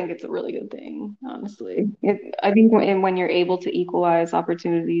 I think it's a really good thing, honestly. I think when you're able to equalize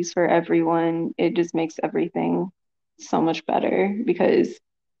opportunities for everyone, it just makes everything so much better because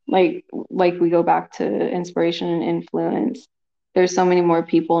like we go back to inspiration and influence. There's so many more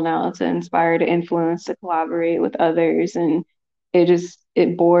people now to inspire, to influence, to collaborate with others, and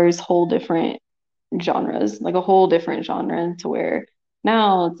it bores whole different genres, like a whole different genre to where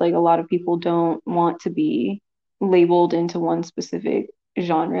now it's like a lot of people don't want to be labeled into one specific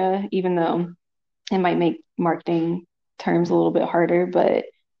genre, even though it might make marketing terms a little bit harder, but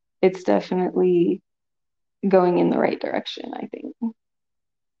it's definitely going in the right direction, I think.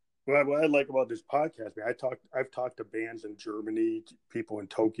 what I like about this podcast, man. I've talked to bands in Germany, people in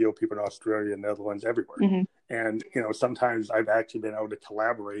Tokyo, people in Australia, Netherlands, everywhere. Hmm. And sometimes I've actually been able to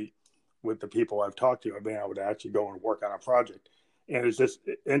collaborate with the people I've talked to. I've been able to actually go and work on a project, and it's just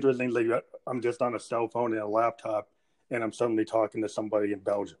interesting. Like I'm just on a cell phone and a laptop, and I'm suddenly talking to somebody in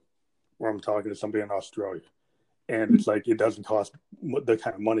Belgium, or I'm talking to somebody in Australia, and it's like it doesn't cost the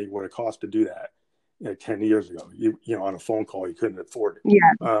kind of money what it costs to do that. 10 years ago, on a phone call, you couldn't afford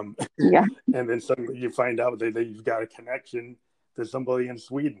Yeah, it. yeah. And then suddenly you find out that you've got a connection to somebody in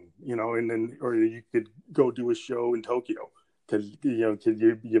Sweden, and then, or you could go do a show in Tokyo because,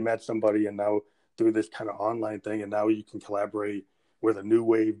 you met somebody, and now through this kind of online thing, and now you can collaborate with a new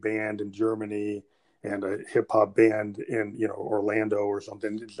wave band in Germany and a hip hop band in, Orlando or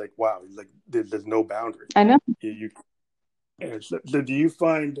something. It's like, wow, like there's no boundary. I know. So do you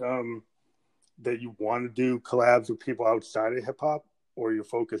find, that you want to do collabs with people outside of hip hop, or you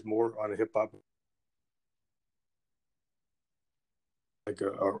focus more on a hip hop, like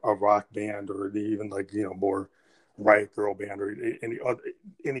a rock band, or even like more Riot Girl band, or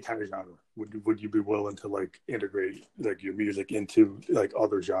any kind of genre? Would you be willing to like integrate like your music into like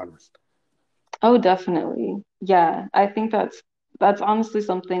other genres? Oh, definitely. Yeah, I think that's honestly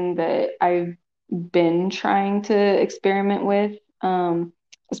something that I've been trying to experiment with,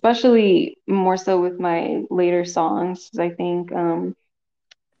 especially more so with my later songs, 'cause I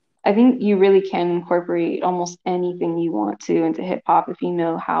think you really can incorporate almost anything you want to into hip hop if you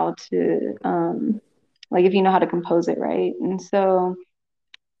know how to, like if you know how to compose it right. And so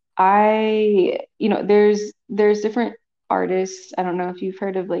there's different artists. I don't know if you've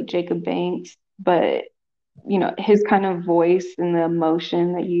heard of like Jacob Banks, but his kind of voice and the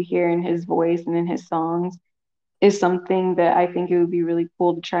emotion that you hear in his voice and in his songs is something that I think it would be really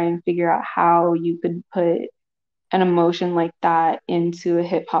cool to try and figure out how you could put an emotion like that into a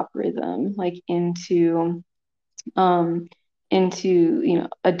hip hop rhythm, like um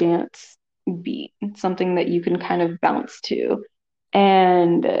a dance beat, something that you can kind of bounce to.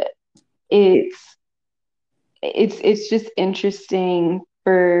 And it's it's just interesting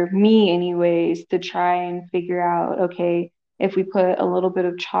for me anyways to try and figure out, okay, if we put a little bit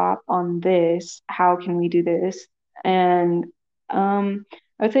of chop on this, how can we do this? And I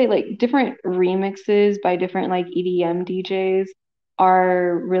would say like different remixes by different like EDM DJs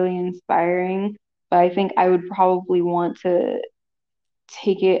are really inspiring, but I think I would probably want to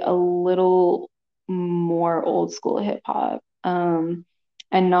take it a little more old school hip hop, and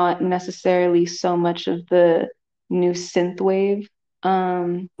not necessarily so much of the new synth wave,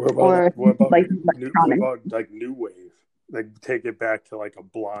 What about or what about like like what electronic. about like new wave? Like take it back to like a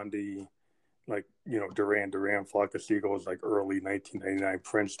Blondie, like Duran Duran, Flock of Seagulls, like early 1999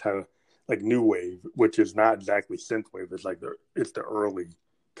 Prince kind of like new wave, which is not exactly synthwave. It's like the early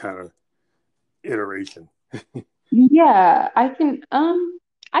kind of iteration. Yeah, I can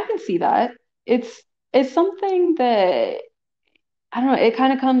see that. It's something that I don't know, it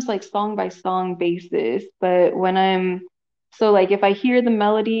kind of comes like song by song basis, but so like if I hear the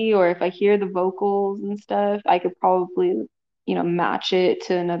melody or if I hear the vocals and stuff, I could probably, match it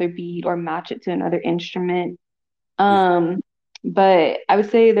to another beat or match it to another instrument. Yeah, Um, but I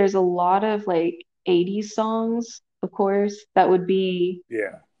would say there's a lot of like 80s songs, of course, that would be,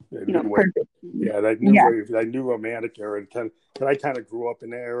 yeah, yeah, new wave. perfect. Yeah, that new Yeah. wave, that new romantic era. And I kind of grew up in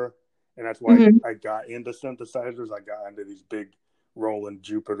the era, and that's why Hmm. I got into synthesizers. I got into these big Roland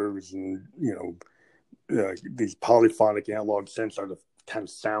Jupiters, and these polyphonic analog synths are the kind of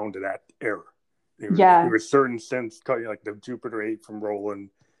sound of that era. There Yeah. were certain synths, like the Jupiter 8 from Roland.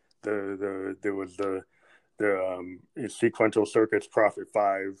 There was the sequential circuits, Prophet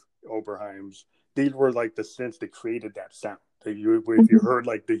 5, Oberheims. These were like the synths that created that sound. If you Hmm. heard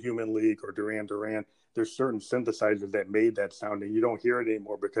like the Human League or Duran Duran, there's certain synthesizers that made that sound, and you don't hear it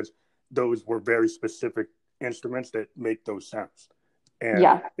anymore because those were very specific instruments that make those sounds. And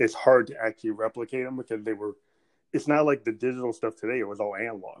Yeah. it's hard to actually replicate them because it's not like the digital stuff today. It was all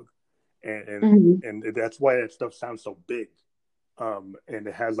analog. And, and, Hmm. and that's why that stuff sounds so big. And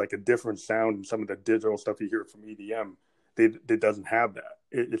it has like a different sound in some of the digital stuff you hear from EDM. It doesn't have that.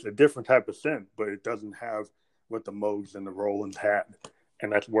 It's a different type of synth, but it doesn't have what the Moogs and the Rolands had.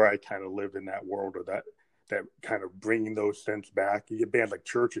 And that's where I kind of live in that world, or that kind of bringing those synths back. You get bands like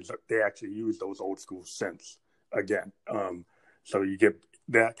Churches, they actually use those old school synths again. So you get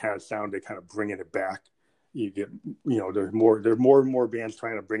that kind of sound, they kind of bringing it back. You get, there's more and more bands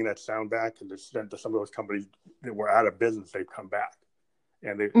trying to bring that sound back, and some of those companies that were out of business, they've come back,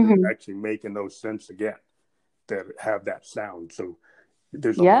 and they're Hmm. actually making those synths again that have that sound. So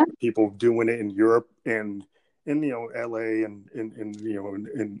there's a lot Yeah. of people doing it in Europe and in LA and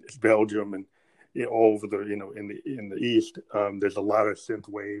in Belgium and all over the in the East. There's a lot of synth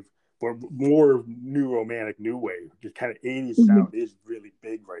wave, but more new romantic new wave. Just kind of 80s Hmm. sound is really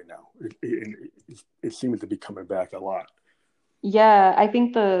big right now. It seems to be coming back a lot. Yeah. I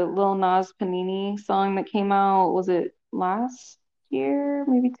think the Lil Nas Panini song that came out, was it last year?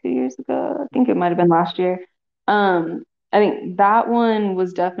 Maybe 2 years ago? I think it might have been last year. Um, I think that one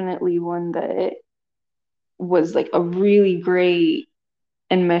was definitely one that was like a really great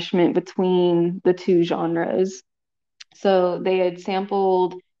enmeshment between the two genres. So they had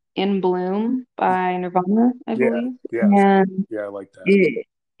sampled In Bloom by Nirvana, I Yeah, believe. yeah, And yeah. I like that.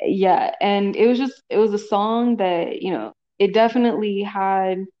 yeah, and it was a song that, it definitely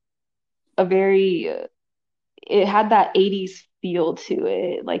had a very, it had that 80s feel to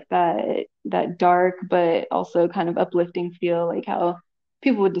it, like that dark but also kind of uplifting feel, like how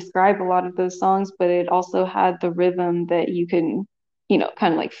people would describe a lot of those songs, but it also had the rhythm that you can,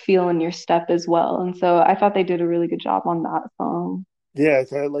 kind of like feel in your step as well. And so I thought they did a really good job on that song. Yeah,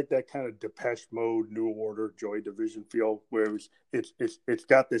 it's kind of like that kind of Depeche Mode, New Order, Joy Division feel, where it's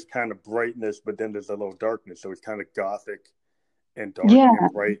got this kind of brightness, but then there's a little darkness, so it's kind of gothic and dark Yeah.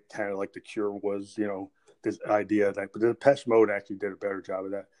 and bright, kind of like the Cure was. This idea that, but the Depeche Mode actually did a better job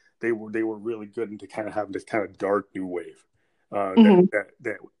of that. They were really good into kind of having this kind of dark new wave. Hmm.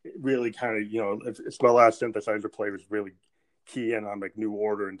 That really kind of it's my last synthesizer players really key in on like New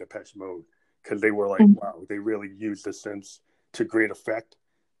Order and Depeche Mode, because they were like, wow, they really used the synths to great effect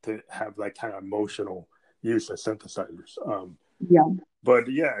to have like kind of emotional use of synthesizers. Yeah.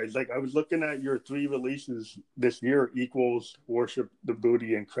 But yeah, it's like I was looking at your three releases this year: Equals, Worship the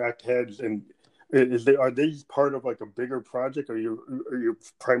Booty, and Cracked Heads. And are these part of like a bigger project, or you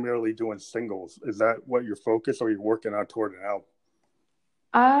primarily doing singles? Is that what your focus, or are you working on toward an album?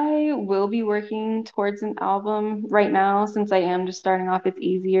 I will be working towards an album right now. Since I am just starting off, it's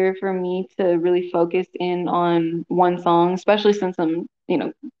easier for me to really focus in on one song, especially since I'm,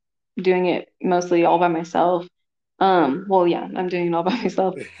 doing it mostly all by myself. Well, yeah, I'm doing it all by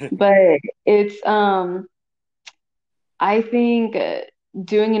myself, but it's I think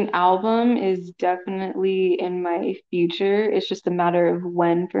doing an album is definitely in my future. It's just a matter of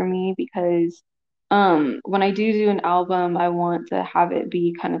when for me, because when I do an album, I want to have it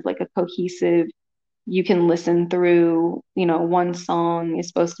be kind of like a cohesive, you can listen through, one song is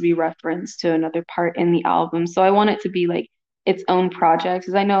supposed to be referenced to another part in the album. So I want it to be like its own project,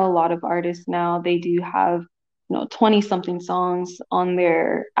 because I know a lot of artists now, they do have, 20 something songs on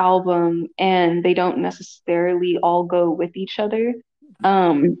their album and they don't necessarily all go with each other.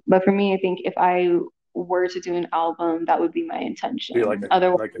 But for me, I think if I were to do an album, that would be my Be intention.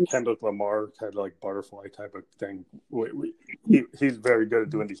 Otherwise, like a Kendrick Lamar kind of like butterfly type of thing. He's very good at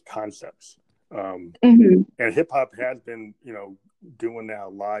doing these concepts. mhm, And hip hop has been, doing that a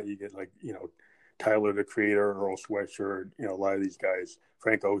lot. You get like, Tyler the Creator, Earl Sweatshirt, a lot of these guys,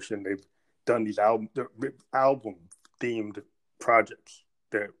 Frank Ocean, they've done these album themed projects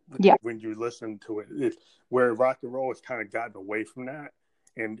that yeah, when you listen to it, it's where rock and roll has kind of gotten away from that.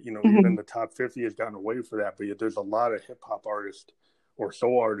 And, even mhm, the top 50 has gotten away from that. But there's a lot of hip hop artists or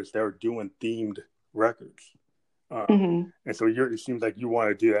soul artists that are doing themed records. mhm. And so it seems like you want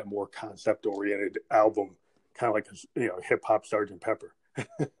to do that more concept oriented album, kind of like hip hop Sergeant Pepper.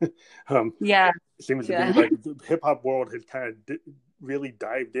 um, Yeah, it seems to be yeah. like the hip hop world has kind of really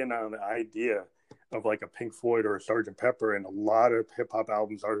dived in on the idea of like a Pink Floyd or a Sgt. Pepper, and a lot of hip hop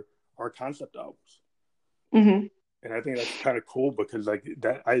albums are concept albums. Hmm. And I think that's kind of cool because like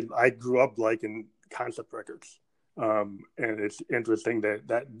that I grew up liking concept records. And it's interesting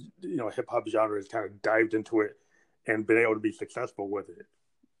that hip hop genre has kind of dived into it and been able to be successful with it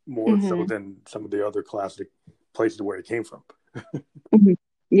more so Hmm. than some of the other classic places where it came from. Hmm.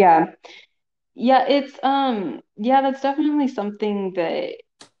 Yeah. Yeah, it's yeah, that's definitely something that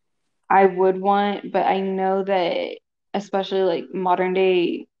I would want, but I know that especially like modern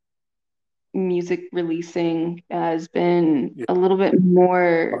day music releasing has been Yeah, a little bit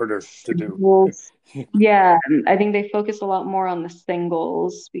more harder to do. singles. Yeah, I think they focus a lot more on the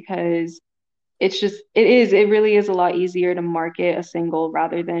singles because it really is a lot easier to market a single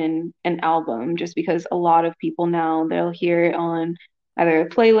rather than an album, just because a lot of people now they'll hear it on either a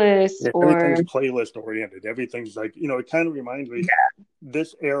playlist Yeah, or everything's playlist oriented. Everything's like, it kind of reminds me,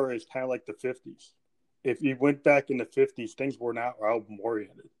 this era is kind of like the 50s. If you went back in the 50s, things were not album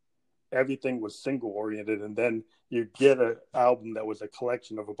oriented. Everything was single oriented. And then you get an album that was a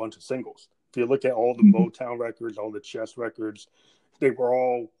collection of a bunch of singles. If you look at all the Mhm. Motown records, all the chess records, they were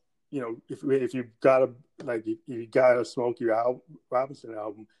all, if you got if you got a Robinson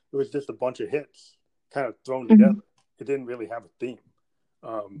album, it was just a bunch of hits kind of thrown together. Mhm. It didn't really have a theme.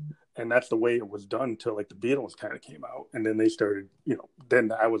 And that's the way it was done until like the Beatles kind of came out, and then they started, then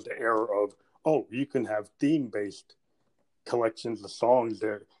that was the era of, oh, you can have theme based collections of songs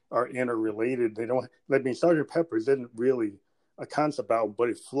that are interrelated. They don't. I mean, Sgt. Pepper's isn't really a concept album, but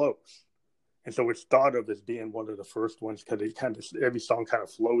it flows, and so it's thought of as being one of the first ones because it kind of every song kind of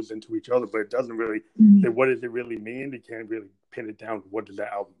flows into each other, but it doesn't really say Mhm. what does it really mean. You can't really pin it down. What does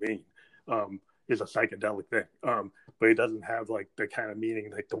that album mean? Is a psychedelic thing, but it doesn't have like the kind of meaning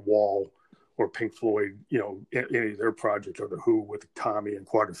like The Wall or Pink Floyd, any of their projects, or The Who with Tommy and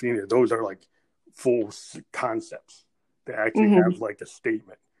Quadrophenia. Those are like full concepts that actually have Mhm. like a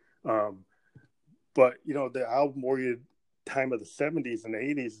statement. Um, but the album oriented time of the 70s and the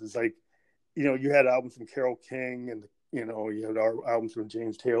 80s is like, you had albums from Carole King, and you had albums from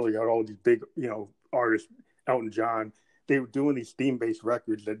James Taylor. You had all these big, artists, Elton John. They were doing these theme-based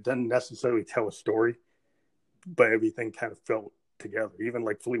records that didn't necessarily tell a story, but everything kind of felt together. Even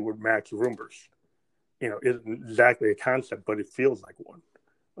like Fleetwood Mac's Rumors, isn't exactly a concept, but it feels like one.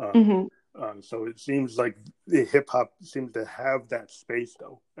 Um, Mhm. so it seems like the hip hop seems to have that space,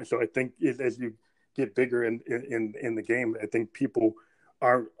 though. And so I think as you get bigger in the game, I think people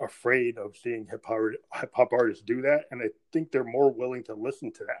aren't afraid of seeing hip hop artists do that, and I think they're more willing to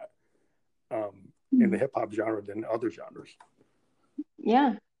listen to that in the Mhm. hip hop genre than other genres.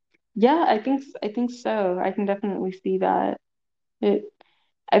 Yeah. Yeah, I think so. I can definitely see that. It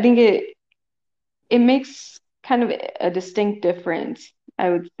I think it makes kind of a distinct difference, I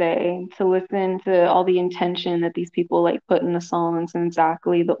would say, to listen to all the intention that these people like put in the songs and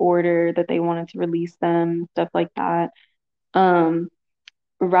exactly the order that they wanted to release them, stuff like that. Um,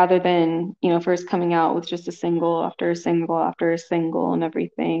 Rather than, first coming out with just a single after a single after a single and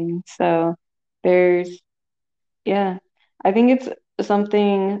everything. So there's, yeah, I think it's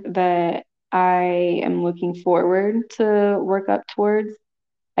something that I am looking forward to work up towards.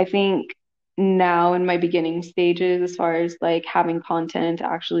 I think now in my beginning stages, as far as like having content to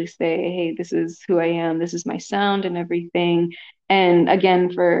actually say, hey, this is who I am, this is my sound and everything. And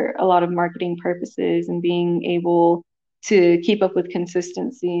again, for a lot of marketing purposes and being able to keep up with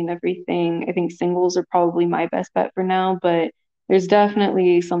consistency and everything, I think singles are probably my best bet for now, but there's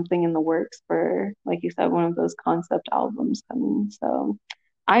definitely something in the works for, like you said, one of those concept albums coming. So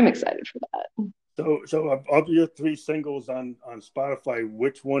I'm excited for that. So of your three singles on Spotify,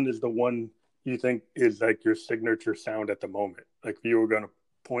 which one is the one you think is like your signature sound at the moment? Like if you were going to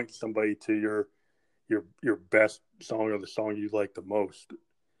point somebody to your best song or the song you like the most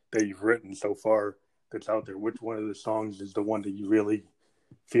that you've written so far that's out there, which one of the songs is the one that you really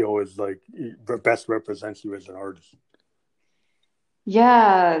feel is like best represents you as an artist?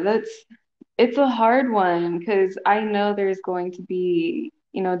 Yeah, it's a hard one because I know there's going to be,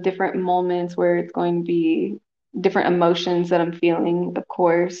 different moments where it's going to be different emotions that I'm feeling, of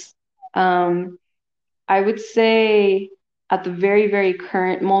course. Um, I would say at the very, very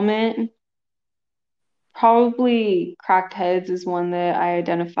current moment, probably Cracked Heads is one that I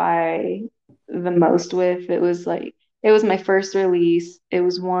identify the most with. It was my first release. It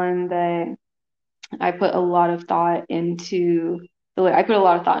was one that I put a lot of thought into I put a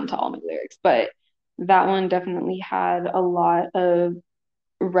lot of thought into all my lyrics, but that one definitely had a lot of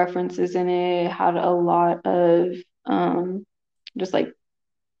references in it, had a lot of just like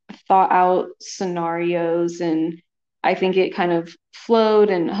thought out scenarios and I think it kind of flowed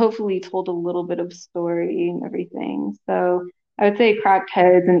and hopefully told a little bit of story and everything. So I would say Cracked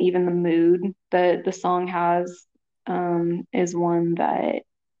Heads and even the mood that the song has is one that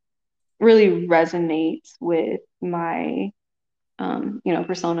really resonates with my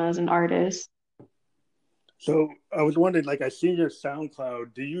persona as an artist. So I was wondering, like, I see your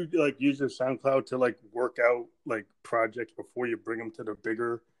SoundCloud. Do you like use your SoundCloud to like work out like projects before you bring them to the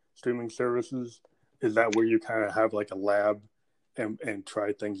bigger streaming services? Is that where you kind of have like a lab and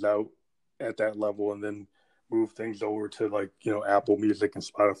try things out at that level, and then move things over to like Apple Music and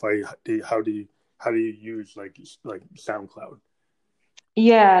Spotify? How do you use like SoundCloud?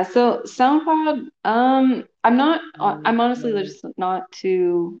 Yeah, so SoundCloud, I'm honestly just not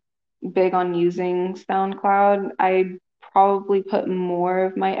too big on using SoundCloud. I probably put more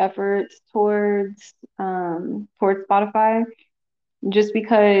of my efforts towards Spotify just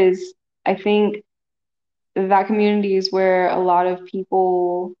because I think that community is where a lot of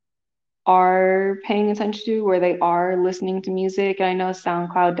people are paying attention to, where they are listening to music. And I know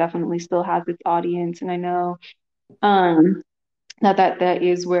SoundCloud definitely still has its audience, and I know um that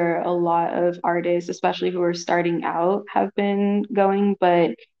is where a lot of artists, especially who are starting out, have been going.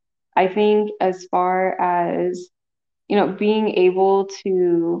 But I think as far as, being able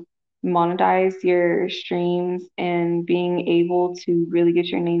to monetize your streams and being able to really get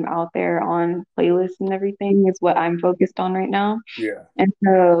your name out there on playlists and everything is what I'm focused on right now. Yeah. And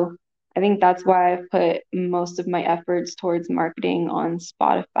so I think that's why I've put most of my efforts towards marketing on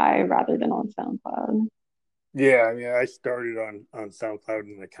Spotify rather than on SoundCloud. Yeah, I mean, I started on SoundCloud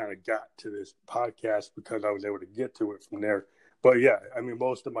and I kind of got to this podcast because I was able to get to it from there. But yeah, I mean,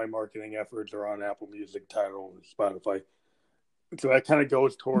 most of my marketing efforts are on Apple Music, Tidal, and Spotify. So that kind of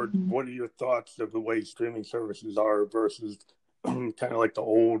goes toward Mhm. what are your thoughts of the way streaming services are versus kind of like the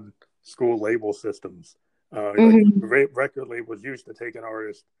old school label systems. Like Mhm. record labels used to take an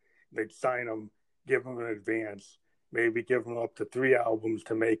artist, they'd sign them, give them an advance, maybe give them up to 3 albums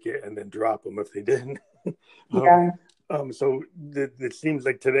to make it, and then drop them if they didn't. um, Yeah. so it seems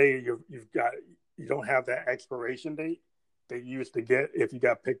like today you don't have that expiration date that you used to get if you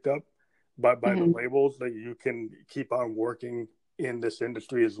got picked up by the Mhm. labels, that you can keep on working in this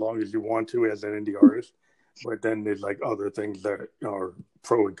industry as long as you want to as an indie artist. But then there's like other things that are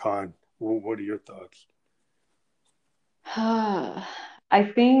pro and con. Well, what are your thoughts? I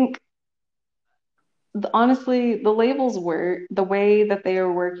think honestly, the labels work the way that they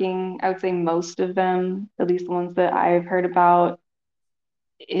are working. I would say most of them, at least the ones that I've heard about,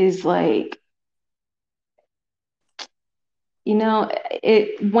 is like,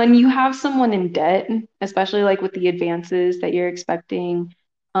 it when you have someone in debt, especially like with the advances that you're expecting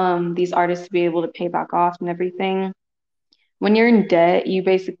these artists to be able to pay back off and everything. When you're in debt, you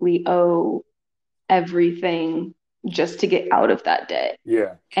basically owe everything just to get out of that debt.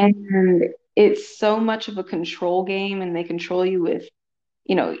 Yeah, And it's so much of a control game, and they control you with,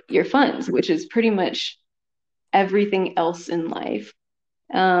 your funds, which is pretty much everything else in life.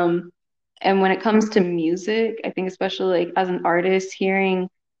 Um, and when it comes to music, I think especially like as an artist, hearing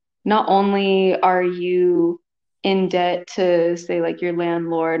not only are you in debt to say like your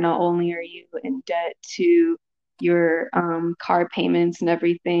landlord, not only are you in debt to your car payments and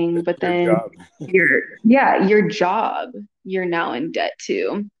everything, but your then job. your job, you're now in debt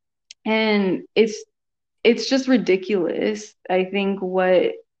to. And it's just ridiculous. I think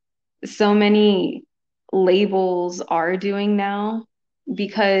what so many labels are doing now,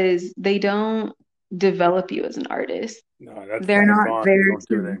 because they don't develop you as an artist. No, that's They're pass not on. They there don't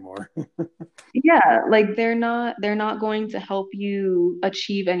do it to, anymore. yeah, like they're not going to help you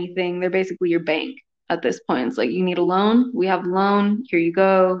achieve anything. They're basically your bank at this point. It's like you need a loan, we have a loan, here you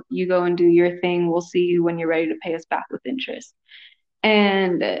go. You go and do your thing. We'll see you when you're ready to pay us back with interest.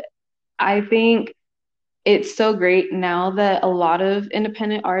 And I think it's so great now that a lot of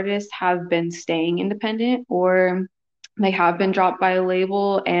independent artists have been staying independent, or they have been dropped by a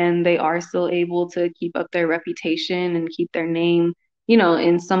label and they are still able to keep up their reputation and keep their name,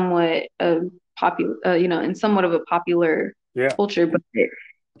 in somewhat of in somewhat of a popular Yeah, culture. But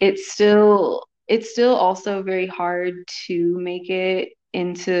it's still also very hard to make it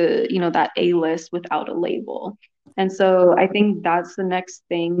into, that A list without a label. And so I think that's the next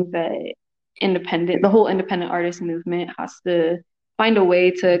thing that the whole independent artist movement has to find a way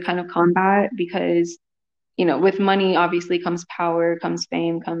to kind of combat, because with money obviously comes power, comes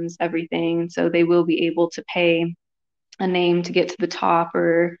fame, comes everything. So they will be able to pay a name to get to the top,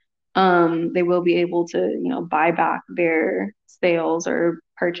 or they will be able to, buy back their sales or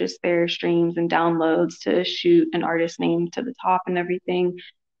purchase their streams and downloads to shoot an artist name to the top and everything.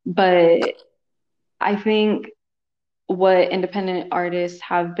 But I think what independent artists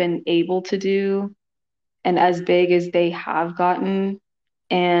have been able to do and as big as they have gotten,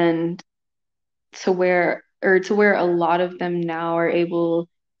 and to where a lot of them now are able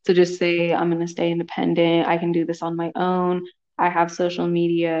to just say, I'm going to stay independent. I can do this on my own. I have social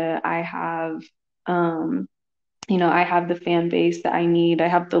media. Um, I have the fan base that I need. I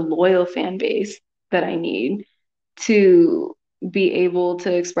have the loyal fan base that I need to be able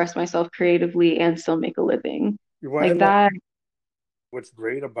to express myself creatively and still make a living. Well, Like that. what's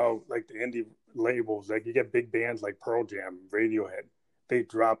great about like the indie labels, like you get big bands like Pearl Jam, Radiohead. They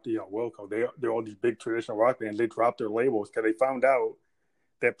dropped, Wilco. They're all these big traditional rock bands. They dropped their labels because they found out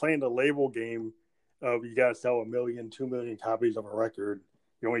that playing the label game of you got to sell 1 million, 2 million copies of a record.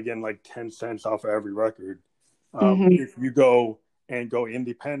 You're only getting like 10 cents off of every record. Mhm, If you go and go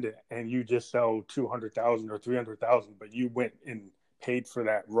independent and you just sell 200,000 or 300,000, but you went and paid for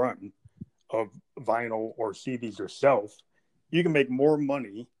that run of vinyl or CDs yourself, you can make more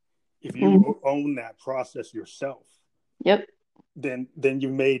money if mhm. you own that process yourself Yep. than you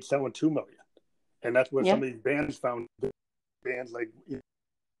made selling 2 million. And that's what some Yep. of these bands found. Bands like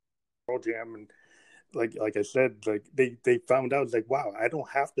Pearl Jam and like I said, like they found out, it's like, wow, I don't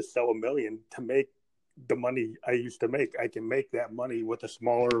have to sell 1 million to make the money I used to make. I can make that money with a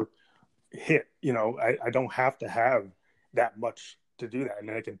smaller hit. I don't have to have that much to do that. And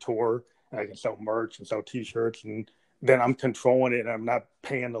then I can tour and I can sell merch and sell t-shirts, and then I'm controlling it and I'm not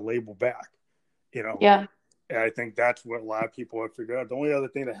paying the label back, you know. Yeah. And I think that's what a lot of people have figured out. The only other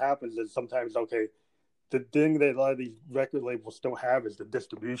thing that happens is sometimes, okay, the thing that a lot of these record labels still have is the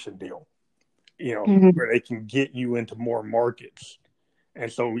distribution deal, Mhm. where they can get you into more markets. And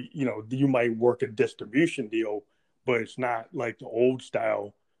so, you might work a distribution deal, but it's not like the old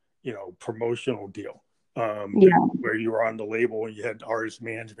style, promotional deal, Yeah. where you were on the label and you had artist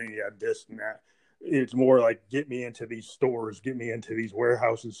management, you had this and that. It's more like, get me into these stores, get me into these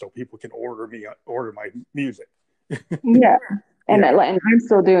warehouses so people can order my music. Yeah. And Yeah, I'm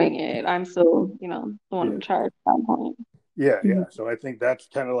still doing it. I'm still, the one yeah. in charge at that point. Yeah, Mhm. yeah. So I think that's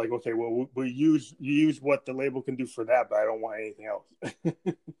kind of like, okay, well, we use what the label can do for that, but I don't want anything else.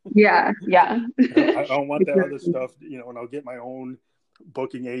 Yeah. Yeah. I don't want that other stuff, and I'll get my own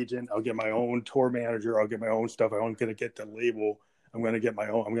booking agent, I'll get my own tour manager, I'll get my own stuff. I'm going to get the label. I'm going to get my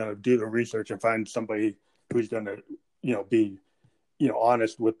own. I'm going to do the research and find somebody who's going to, be,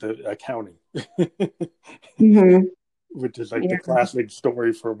 honest with the accounting, Hmm. which is like the Yeah. classic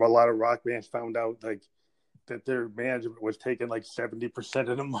story for a lot of rock bands found out like that their management was taking like 70%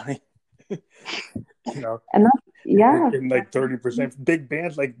 of the money, you know, And that's, yeah. and like 30%. Big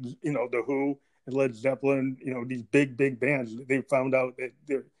bands like the Who and Led Zeppelin, these big bands, they found out that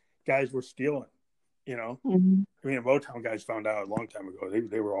their guys were stealing. You know, Mhm. I mean, the Motown guys found out a long time ago.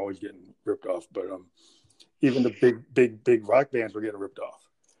 They were always getting ripped off, but even the big rock bands were getting ripped off.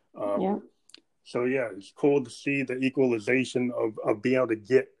 Um, Yeah. so yeah, it's cool to see the equalization of being able to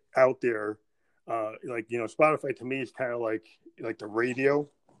get out there. Like Spotify to me is kind of like the radio,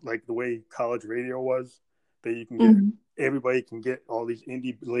 like the way college radio was. That you can get Mhm. everybody can get all these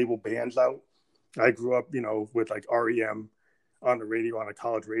indie label bands out. I grew up, with like REM on the radio on a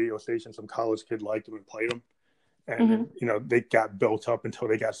college radio station. Some college kid liked them and played them, and then Mhm. they got built up until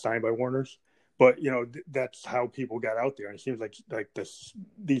they got signed by Warner's. But that's how people got out there. And it seems like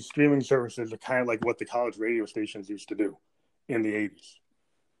these streaming services are kind of like what the college radio stations used to do in the '80s.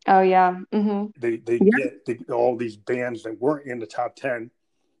 Oh, yeah. Hmm. They Yeah. get all these bands that weren't in the top 10.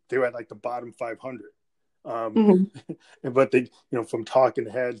 They were at like the bottom 500. Um, Hmm. but they, from Talking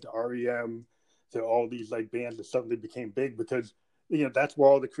Heads to REM to all these like bands that suddenly became big because that's where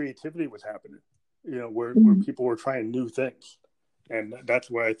all the creativity was happening. Where Hmm. people were trying new things, and that's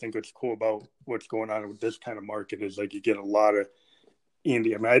why I think it's cool about what's going on with this kind of market is like you get a lot of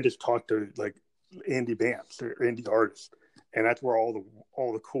indie. I mean, I just talked to like indie bands or indie artists, and that's where all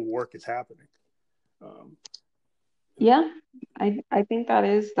the cool work is happening. Um, Yeah. I think that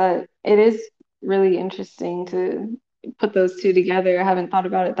it is really interesting to put those two together. I haven't thought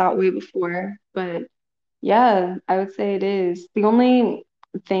about it that way before, but yeah, I would say it is. The only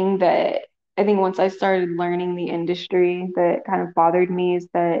thing that I think once I started learning the industry that kind of bothered me is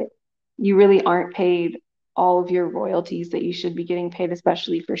that you really aren't paid all of your royalties that you should be getting paid,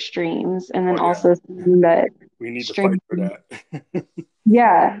 especially for streams. And then oh yeah, also seeing that we need to fight streams, for that.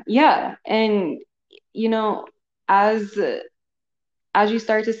 yeah, yeah. And you know, as as you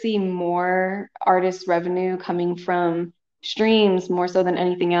start to see more artist revenue coming from streams more so than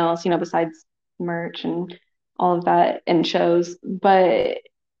anything else, besides merch and all of that and shows, but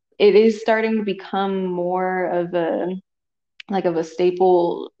it is starting to become more of a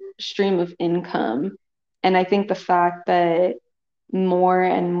staple stream of income. And I think the fact that more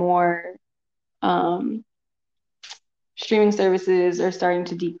and more um, streaming services are starting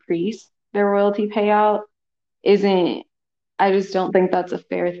to decrease their royalty payout isn't, I just don't think that's a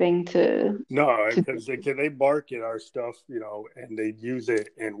fair thing No, to because they market our stuff, and they use it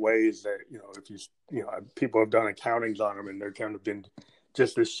in ways that, if people have done accountings on them, and they're kind of been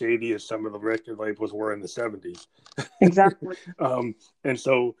just as shady as some of the record labels were in the 70s. exactly. And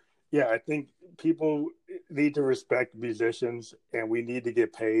so, yeah, I think people need to respect musicians, and we need to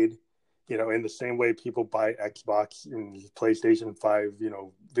get paid, in the same way people buy Xbox and PlayStation 5,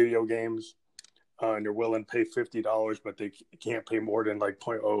 video games, and they're willing to pay $50, but they can't pay more than like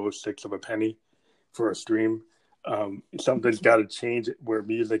 0.006 of a penny for a stream. Something's got to change where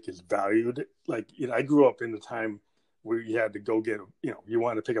music is valued. Like, I grew up in the time where you had to go get, you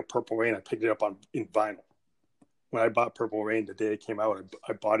wanted to pick up Purple Rain. I picked it up in vinyl. When I bought Purple Rain the day it came out,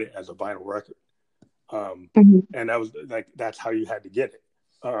 I bought it as a vinyl record. Mhm. And that was like, that's how you had to get it.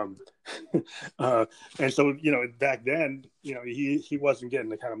 Um, and so, back then, he wasn't getting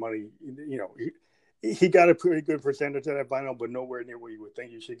the kind of money, he got a pretty good percentage of that vinyl, but nowhere near what you would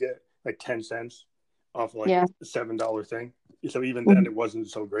think you should get, like 10 cents off like Yeah. a $7 thing. So even then, Mhm. it wasn't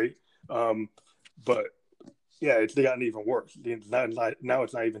so great. But yeah, it's gotten even worse. Now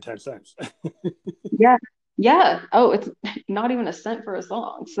it's not even 10 cents. Yeah. Yeah. Oh, it's not even a cent for a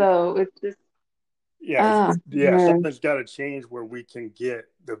song. So it's just, Yeah, ah, man. something's got to change where we can get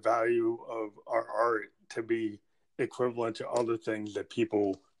the value of our art to be equivalent to other things that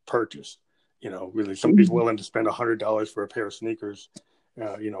people purchase. Really, somebody's Mhm. willing to spend $100 for a pair of sneakers,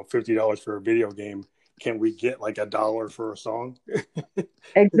 $50 for a video game. Can we get like $1 for a song?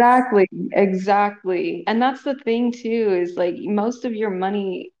 Exactly. Exactly. And that's the thing too, is like most of your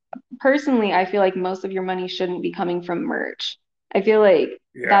money, personally, I feel like most of your money shouldn't be coming from merch. I feel like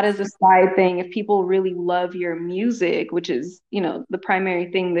Yeah, that is a side thing. If people really love your music, which is, the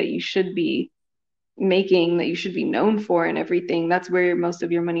primary thing that you should be making, that you should be known for and everything, that's where most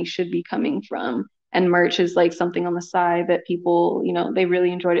of your money should be coming from. And merch is like something on the side that people, they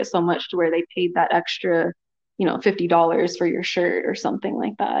really enjoyed it so much to where they paid that extra, $50 for your shirt or something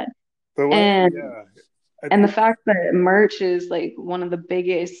like that. but And yeah, I and the think fact that merch is like one of the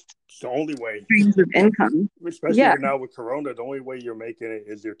biggest it's the only way, streams of income. especially Yeah, with now with Corona, the only way you're making it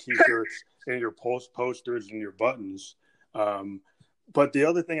is your T-shirts and your posters and your buttons. Um, but the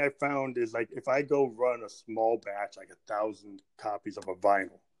other thing I found is like if I go run a small batch, like 1,000 copies of a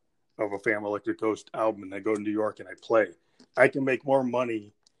vinyl of a Phantom Electric Ghost album, and I go to New York and I play, I can make more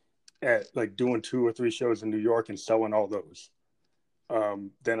money at like doing 2 or 3 shows in New York and selling all those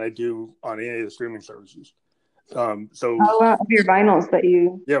than I do on any of the streaming services. So a lot of your vinyls that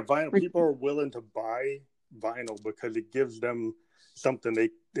you. yeah, vinyl. People are willing to buy vinyl because it gives them something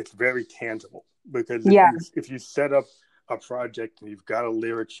it's very tangible. Because Yeah, if you set up a project and you've got a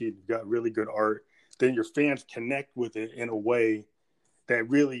lyric sheet, you've got really good art, then your fans connect with it in a way that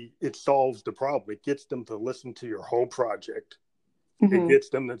really it solves the problem. It gets them to listen to your whole project. It hmm gets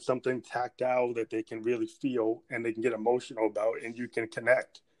them to something tactile that they can really feel and they can get emotional about, and you can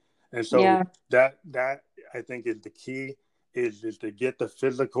connect. And so yeah, that I think is the key is to get the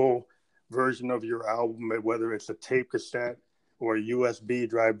physical version of your album, whether it's a tape cassette or a USB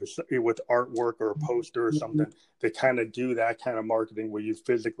drive with artwork or a poster or something, to kind of do that kind of marketing where you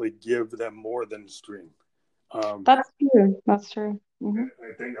physically give them more than stream. Um, that's true. That's true.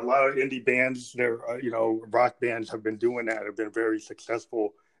 I think a lot of indie bands, rock bands have been doing that, have been very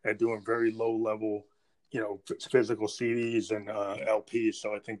successful at doing very low level, physical CDs and LPs.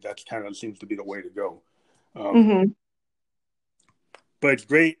 So I think that's kind of seems to be the way to go. Um, Hmm. but it's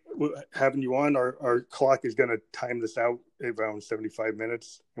great having you on. Our clock is going to time this out around 75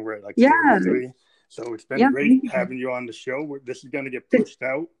 minutes, and we're at like Yeah, 43. So it's been yeah. great Thank you. having you on the show. This is going to get pushed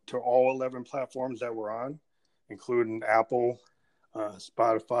out to all 11 platforms that we're on, including Apple,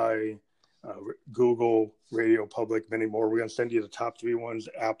 Spotify, Google, Radio Public, many more. We're going to send you the top 3 ones: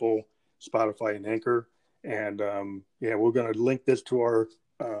 Apple, Spotify, and Anchor. And yeah, we're going to link this to our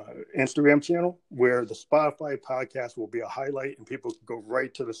Instagram channel, where the Spotify podcast will be a highlight, and people can go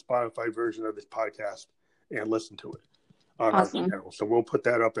right to the Spotify version of this podcast and listen to it on our Awesome. channel. So we'll put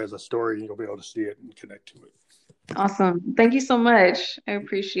that up as a story, and you'll be able to see it and connect to it. Awesome. Thank you so much. I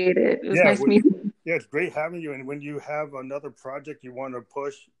appreciate it. It was Yeah, nice meeting you. yeah, it's great having you. And when you have another project you want to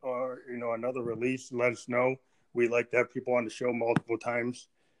push or another release, let us know. We like to have people on the show multiple times.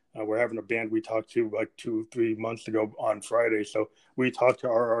 We're having a band we talked to like 2-3 months ago on Friday, so we talk to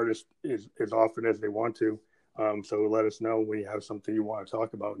our artists as often as they want to. So let us know when you have something you want to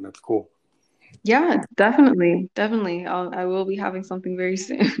talk about, and that's cool. Yeah, definitely. Definitely. I will be having something very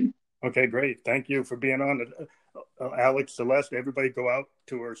soon. Okay, great. Thank you for being on. Alex, Celeste, everybody go out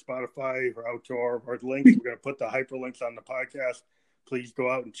to our Spotify or out to our links. We're going to put the hyperlinks on the podcast. Please go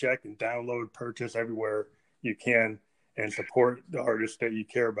out and check and download, purchase everywhere you can, and support the artists that you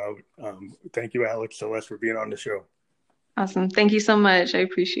care about. Thank you, Alex, Celeste, for being on the show. Awesome. Thank you so much. I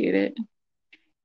appreciate it.